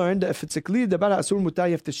 We learned that if it's a kli dabar ha'asur mutar,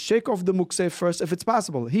 you have to shake off the mukseh first, if it's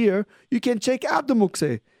possible. Here, you can shake out the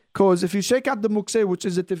mukseh, because if you shake out the mukseh, which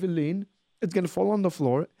is a tefillin, it's going to fall on the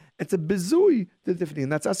floor. It's a bezui to the tefillin.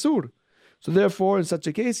 That's asur. So therefore, in such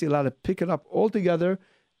a case, you're allowed to pick it up all together,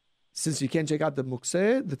 since you can't shake out the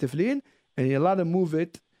mukseh, the tefillin, and you're allowed to move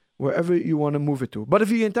it wherever you want to move it to. But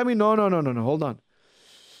if you can tell me, no, hold on.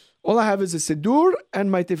 All I have is a sidur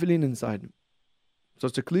and my tefillin inside. So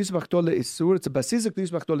it's a klis b'achtol le'issur. It's a basis of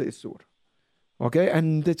klis b'achtol le'issur. Okay?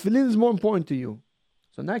 And the tefillin is more important to you.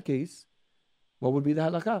 So in that case, what would be the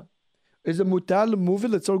halakha? Is it mutar move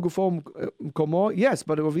it? Letzor gufo mkomo? Yes,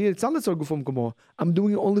 but over here it's not letzor gufo mkomo. I'm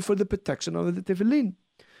doing it only for the protection of the tefillin.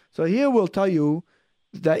 So here we'll tell you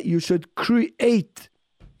that you should create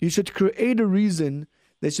a reason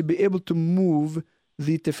they should be able to move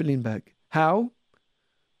the tefillin bag. How?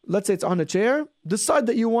 Let's say it's on a chair. Decide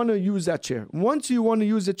that you want to use that chair. Once you want to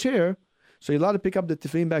use the chair, so you're allowed to pick up the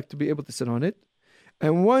tefillin bag to be able to sit on it.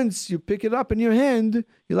 And once you pick it up in your hand,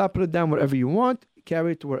 you're allowed to put it down wherever you want,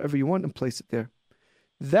 carry it to wherever you want, and place it there.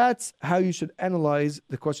 That's how you should analyze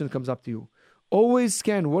the question that comes up to you. Always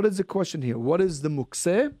scan, what is the question here? What is the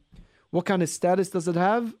mukseh? What kind of status does it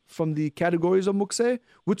have from the categories of mukseh?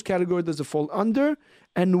 Which category does it fall under?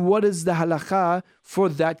 And what is the halakha for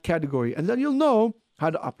that category? And then you'll know how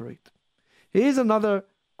to operate. Here's another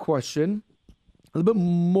question, a little bit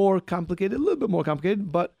more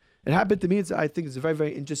complicated, but it happened to me. I think it's very,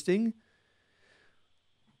 very interesting.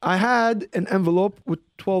 I had an envelope with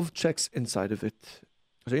 12 checks inside of it.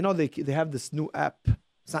 So, they have this new app.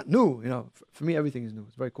 It's not new, For me, everything is new.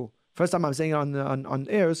 It's very cool. First time I'm saying it on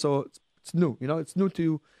air, so it's new. It's new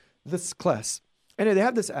to this class. Anyway, they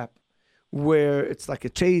have this app where it's like a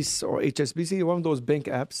Chase or HSBC, one of those bank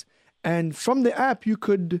apps. And from the app, you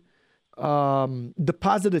could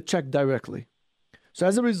deposit a check directly. So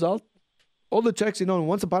as a result, all the checks,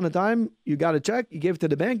 once upon a time, you got a check, you gave it to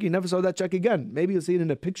the bank, you never saw that check again. Maybe you'll see it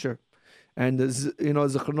in a picture. And,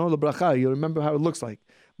 Zichrono L'Bracha, you remember how it looks like.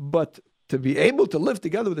 But to be able to live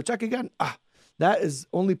together with a check again, that is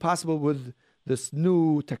only possible with this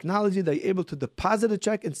new technology that you're able to deposit a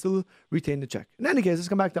check and still retain the check. In any case, let's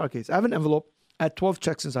come back to our case. I have an envelope, I had 12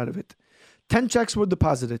 checks inside of it. 10 checks were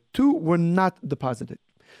deposited, 2 were not deposited.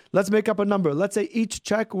 Let's make up a number. Let's say each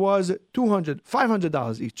check was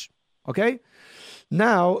 $500 each. Okay?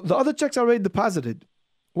 Now, the other checks are already deposited.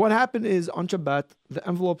 What happened is on Shabbat, the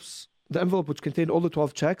envelope which contained all the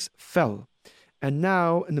 12 checks fell. And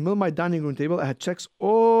now, in the middle of my dining room table, I had checks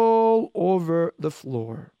all over the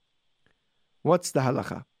floor. What's the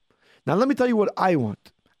halakha? Now, let me tell you what I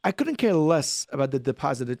want. I couldn't care less about the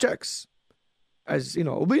deposited checks. As it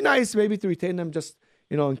would be nice maybe to retain them just,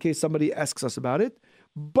 in case somebody asks us about it.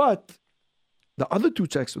 But the other 2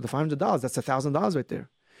 checks with the $500, that's $1,000 right there.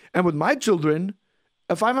 And with my children,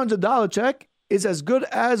 a $500 check is as good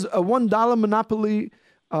as a $1 Monopoly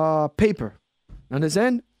paper.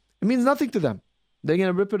 Understand? It means nothing to them. They're going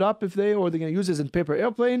to rip it up or they're going to use it as a paper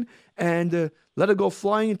airplane and let it go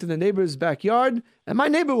flying into the neighbor's backyard. And my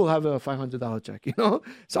neighbor will have a $500 check,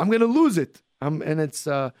 So I'm going to lose it.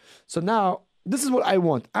 So now, this is what I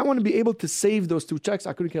want. I want to be able to save those 2 checks.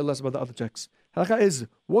 I couldn't care less about the other checks. Halakha is,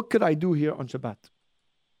 what could I do here on Shabbat?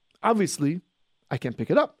 Obviously, I can't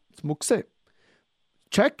pick it up. It's mukseh.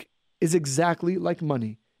 Check is exactly like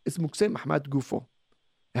money. It's mukseh mahmat gufo.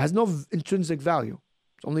 It has no intrinsic value.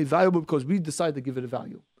 It's only valuable because we decide to give it a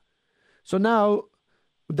value. So now,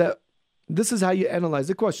 this is how you analyze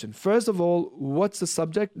the question. First of all, what's the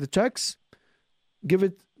subject? The checks,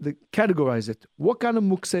 categorize it. What kind of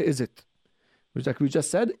mukseh is it? Which, like we just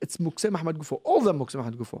said, it's mukseh mahmat gufo. All of them mukseh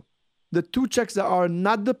mahmat gufo. The 2 checks that are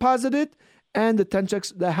not deposited and the 10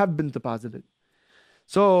 checks that have been deposited.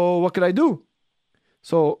 So what can I do?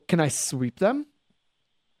 So can I sweep them?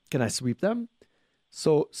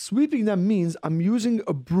 So sweeping them means I'm using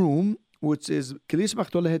a broom, which is kilish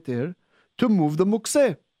machtol heter, to move the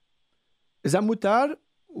mukseh. Is that mutar?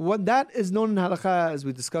 What that is known in halakha, as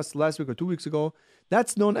we discussed last week or 2 weeks ago,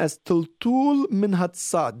 that's known as tiltul min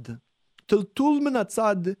hatzad. Tiltul min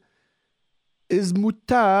hatzad is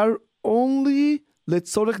mutar only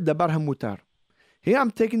letzorech dabar hamutar. Here I'm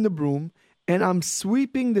taking the broom and I'm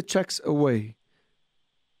sweeping the checks away.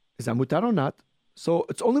 Is that mutar or not? So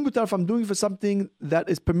it's only mutar if I'm doing for something that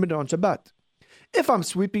is permitted on Shabbat. If I'm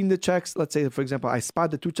sweeping the checks, let's say, for example, I spot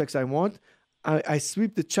the 2 checks I want, I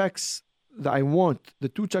sweep the checks that I want, the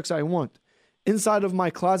 2 checks I want, inside of my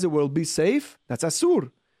closet where it'll be safe, that's asur.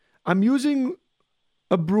 I'm using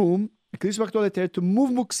a broom to move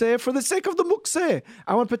mukseh for the sake of the mukseh.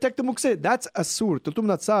 I want to protect the mukseh. That's asur. Tiltum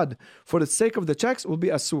natzad. For the sake of the checks will be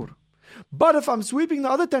asur. But if I'm sweeping the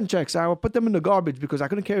other 10 checks, I will put them in the garbage because I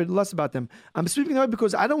couldn't care less about them. I'm sweeping them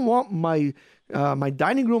because I don't want my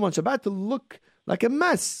dining room on Shabbat to look like a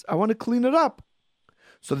mess. I want to clean it up.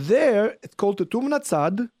 So there, it's called tiltum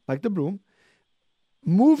natzad, like the broom.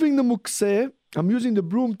 Moving the mukseh. I'm using the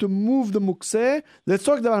broom to move the mukseh. Let's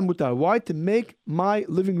talk about mutar. Why? To make my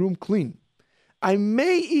living room clean.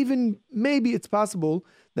 Maybe it's possible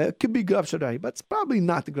that it could be graf sharai, but it's probably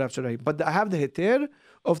not the graf sharai. But I have the heter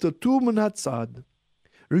of the tiltum natzad.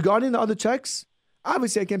 Regarding the other checks,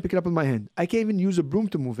 obviously I can't pick it up with my hand. I can't even use a broom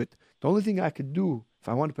to move it. The only thing I could do if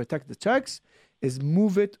I want to protect the checks is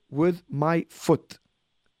move it with my foot.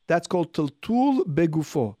 That's called tiltul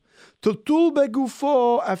begufo. Tiltul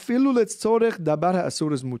begufo afilu letzorech dabar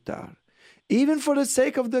ha'asur is mutar. Even for the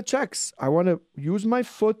sake of the checks, I want to use my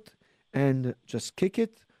foot and just kick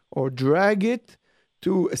it or drag it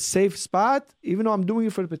to a safe spot. Even though I'm doing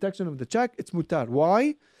it for the protection of the check, it's mutar.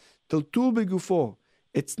 Why? Tiltul begufo.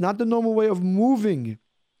 It's not the normal way of moving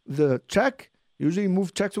the check. Usually you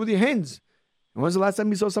move checks with your hands. And when's the last time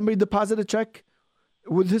you saw somebody deposit a check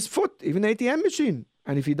with his foot, even an ATM machine?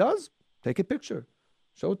 And if he does, take a picture.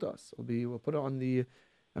 Show it to us. We'll put it on the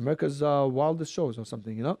America's Wildest Shows or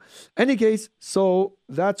something, you know. Any case, so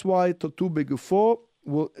that's why Tiltul begufo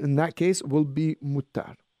will, in that case, will be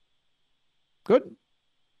mutar. Good?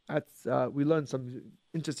 That's we learned some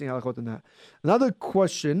interesting halachot in that. Another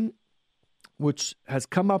question which has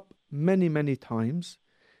come up many, many times.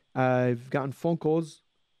 I've gotten phone calls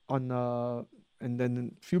on, and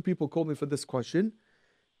then a few people called me for this question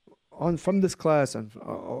from this class and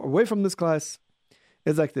away from this class.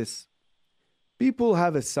 It's like this. People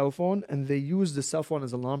have a cell phone and they use the cell phone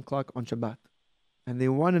as an alarm clock on Shabbat. And they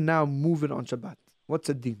want to now move it on Shabbat. What's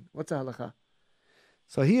a din? What's a halakha?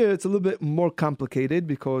 So here it's a little bit more complicated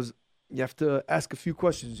because you have to ask a few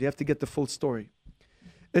questions. You have to get the full story.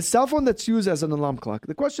 A cell phone that's used as an alarm clock.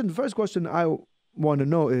 The first question I want to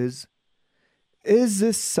know is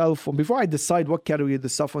this cell phone, before I decide what category the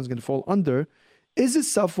cell phone is going to fall under, is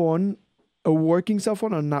this cell phone a working cell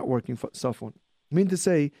phone or a not working cell phone? I mean to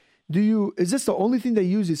say, is this the only thing they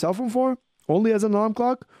use your cell phone for? Only as an alarm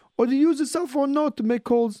clock? Or do you use the cell phone to make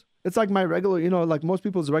calls? It's like my regular, like most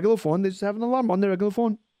people's regular phone, they just have an alarm on their regular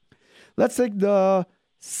phone. Let's take the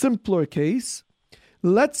simpler case.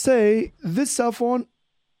 Let's say this cell phone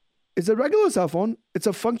is a regular cell phone. It's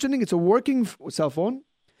a working cell phone.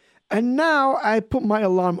 And now I put my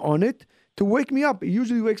alarm on it to wake me up. It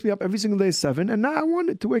usually wakes me up every single day at 7. And now I want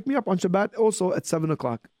it to wake me up on Shabbat also at 7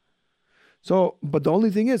 o'clock. So, but the only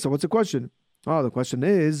thing is, so what's the question? The question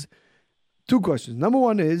is, two questions. Number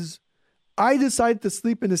one is, I decide to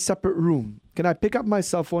sleep in a separate room. Can I pick up my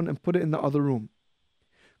cell phone and put it in the other room?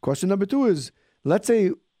 Question number two is, let's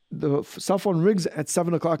say the cell phone rings at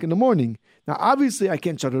 7 o'clock in the morning. Now, obviously, I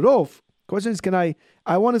can't shut it off. Question is,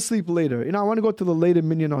 I want to sleep later. I want to go to the later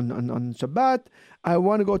minyan on Shabbat. I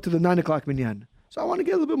want to go to the 9 o'clock minyan. So I want to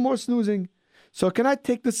get a little bit more snoozing. So can I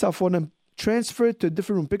take the cell phone and transfer it to a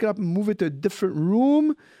different room, pick it up and move it to a different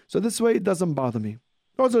room? So this way it doesn't bother me.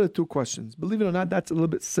 Those are the two questions. Believe it or not, that's a little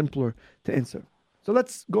bit simpler to answer. So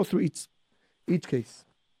let's go through each case.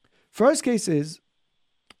 First case is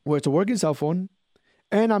where it's a working cell phone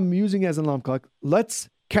and I'm using it as an alarm clock. Let's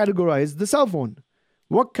categorize the cell phone.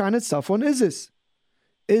 What kind of cell phone is this?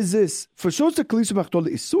 Is this, for sure it's a kli shemachtor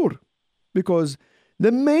le'isur, because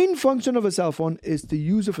the main function of a cell phone is to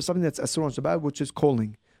use it for something that's asur on Shabbat, which is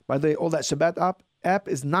calling. By the way, all that Shabbat app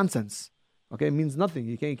is nonsense. Okay, it means nothing.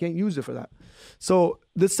 You can't use it for that. So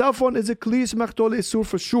the cell phone is a kli shemachtor le'isur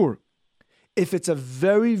for sure. If it's a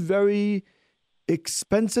very, very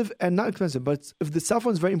expensive, and not expensive, but if the cell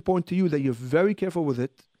phone is very important to you, that you're very careful with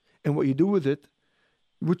it and what you do with it,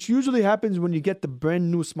 which usually happens when you get the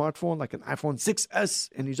brand new smartphone, like an iPhone 6S,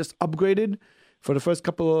 and you just upgraded for the first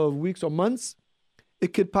couple of weeks or months,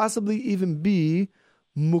 it could possibly even be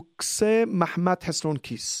Mukseh Mahmat Hesron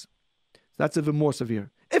Kis. That's even more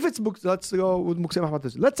severe. If it's, let's go with Mukseh Mahmat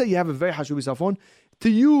Hesron. Let's say you have a very hashubi cell phone. To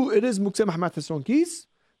you, it is Mukseh Mahmat Hesron Kis.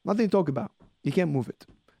 Nothing to talk about. You can't move it.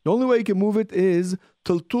 The only way you can move it is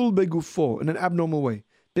Tiltul begufo, in an abnormal way.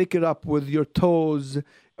 Pick it up with your toes,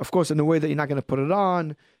 of course, in a way that you're not going to put it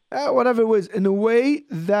on, whatever it is, in a way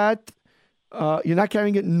that you're not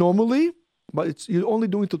carrying it normally, but you're only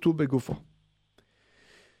doing Tiltul begufo.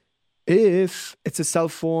 If it's a cell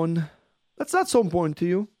phone that's not so important to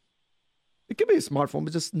you, it can be a smartphone,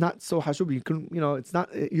 but just not so hashubi. You can, it's not.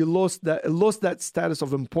 It lost that status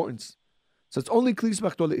of importance. So it's only kli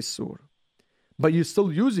shemachtor le'isur, but you're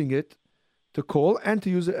still using it to call and to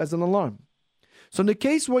use it as an alarm. So in the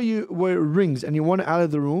case where it rings and you want it out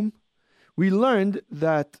of the room, we learned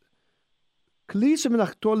that kli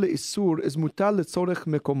shemachtor le'isur is mutar letzorech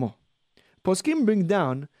mekomo. Poskim bring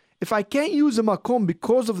down, if I can't use a makom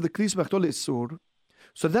because of the kli shemachtor le'isur,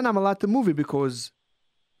 so then I'm allowed to move it because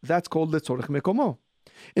that's called letzorech mekomo.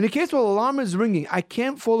 In the case where the alarm is ringing, I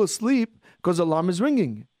can't fall asleep because the alarm is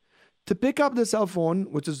ringing. To pick up the cell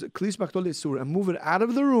phone, which is kli shemachtor le'isur, and move it out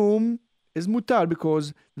of the room is mutar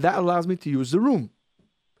because that allows me to use the room.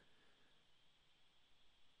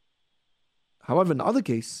 However, in the other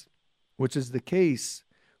case, which is the case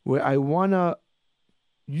where I want to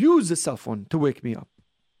use the cell phone to wake me up,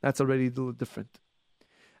 that's already a little different.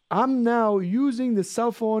 I'm now using the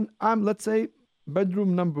cell phone. Let's say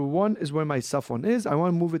bedroom number 1 is where my cell phone is. I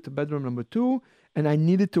want to move it to bedroom number 2, and I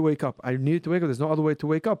needed to wake up. There's no other way to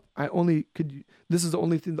wake up. This is the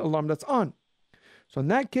only thing, the alarm that's on. So in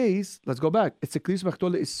that case, let's go back. It's a kli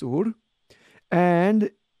shmachto le'isur, and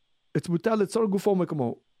it's mutar letzor gufo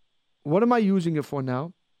mekamo. What am I using it for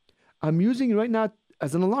now? I'm using it right now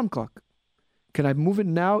as an alarm clock. Can I move it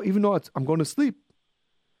now, even though I'm going to sleep?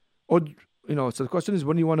 Or, so the question is,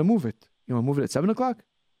 when do you want to move it? You want to move it at 7 o'clock?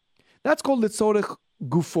 That's called letzorech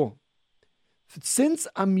gufo. Since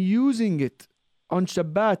I'm using it on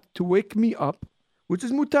Shabbat to wake me up, which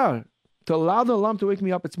is mutar, to allow the alarm to wake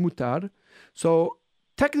me up, it's mutar. So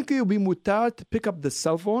technically it'll be mutar to pick up the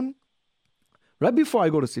cell phone right before I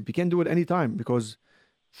go to sleep. You can't do it any time, because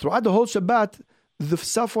throughout the whole Shabbat, the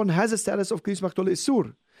cell phone has a status of kli shmachto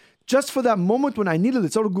le'isur. Just for that moment when I need it,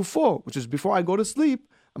 it's all gufo, which is before I go to sleep,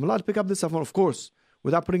 I'm allowed to pick up the cell phone, of course,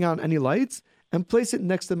 without putting on any lights, and place it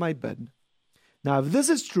next to my bed. Now, if this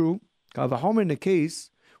is true, in a case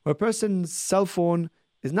where a person's cell phone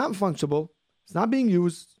is not functionable, it's not being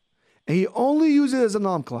used, and he only uses it as an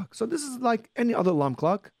alarm clock. So this is like any other alarm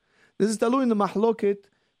clock. This is talui in the mahloket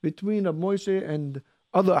between Rab Moshe and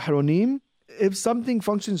other ahronim. If something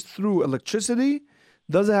functions through electricity,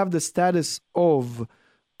 does it have the status of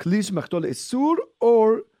kli shmachto le'isur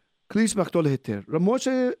or kli shmachto le'heter? Rab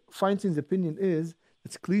Moshe Feinstein's opinion is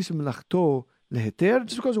it's kli shmachto le'heter,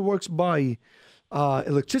 just because it works by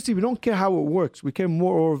electricity. We don't care how it works. We care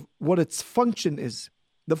more of what its function is.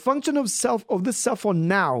 The function of this cell phone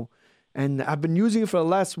now, and I've been using it for the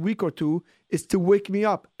last week or two, is to wake me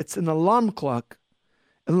up. It's an alarm clock.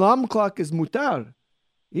 An alarm clock is mutar,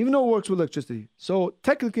 even though it works with electricity. So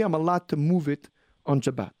technically, I'm allowed to move it on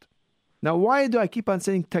Shabbat. Now, why do I keep on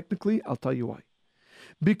saying technically? I'll tell you why.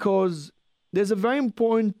 Because there's a very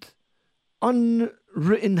important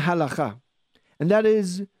unwritten halacha, and that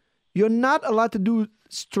is, you're not allowed to do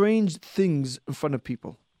strange things in front of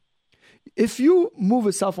people. If you move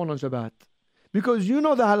a cell phone on Shabbat, because the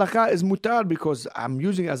halacha is mutar because I'm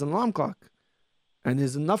using it as an alarm clock, and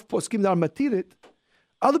there's enough poskim that are matirit,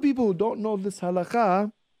 other people who don't know this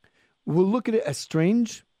halacha will look at it as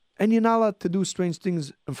strange, and you're not allowed to do strange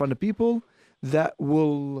things in front of people that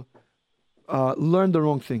will learn the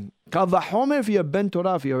wrong thing. Kal vachomer if you're ben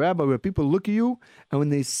Torah, if you're a rabbi, where people look at you, and when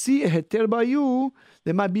they see a heter by you,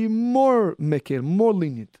 they might be more mekir, more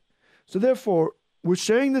lenient. So therefore, we're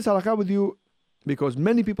sharing this halakha with you because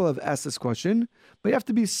many people have asked this question, but you have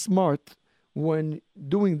to be smart when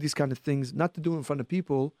doing these kind of things, not to do it in front of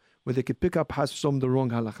people where they could pick up hasom the wrong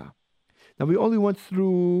halakha. Now, we only went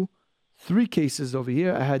through 3 cases over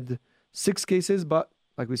here. I had 6 cases, but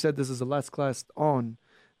like we said, this is the last class on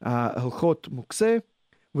Hilchot Mukseh.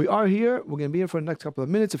 We are here. We're going to be here for the next couple of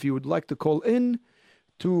minutes. If you would like to call in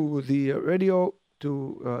to the radio,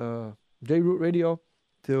 to JRoot Radio,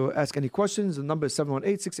 to ask any questions, the number is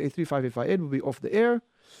 718-683-5858. We'll be off the air.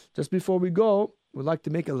 Just before we go, we'd like to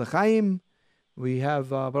make a l'chaim. We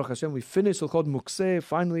have, Baruch Hashem, we finished Hilchot Mukseh.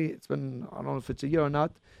 Finally, it's been, I don't know if it's a year or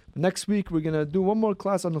not. But next week, we're going to do one more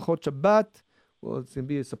class on Hilchot Shabbat. Well, it's going to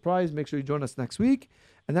be a surprise. Make sure you join us next week.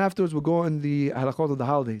 And then afterwards, we'll go in the halachot of the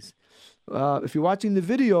holidays. If you're watching the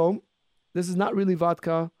video, this is not really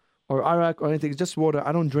vodka or arak or anything. It's just water.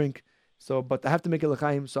 I don't drink. But I have to make a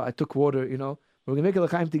l'chaim, so I took water, We're going to make a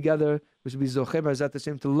l'chaim together, which will be Zocheh B'ezrat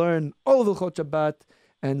Hashem, to learn all the Hilchot Shabbat,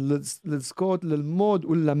 and lizkot, lilmod,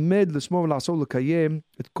 ulamed, l'shmor, l'asor, l'kayem,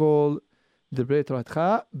 et kol divrei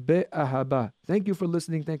Toratcha be'ahaba. Thank you for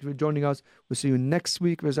listening. Thank you for joining us. We'll see you next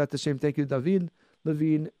week. B'ezrat Hashem. Thank you, David,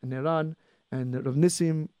 Levine, and Eran, and Rav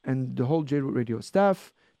Nissim, and the whole JRoot Radio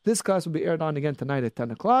staff. This class will be aired on again tonight at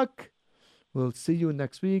 10 o'clock. We'll see you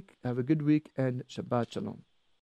next week. Have a good week, and Shabbat Shalom.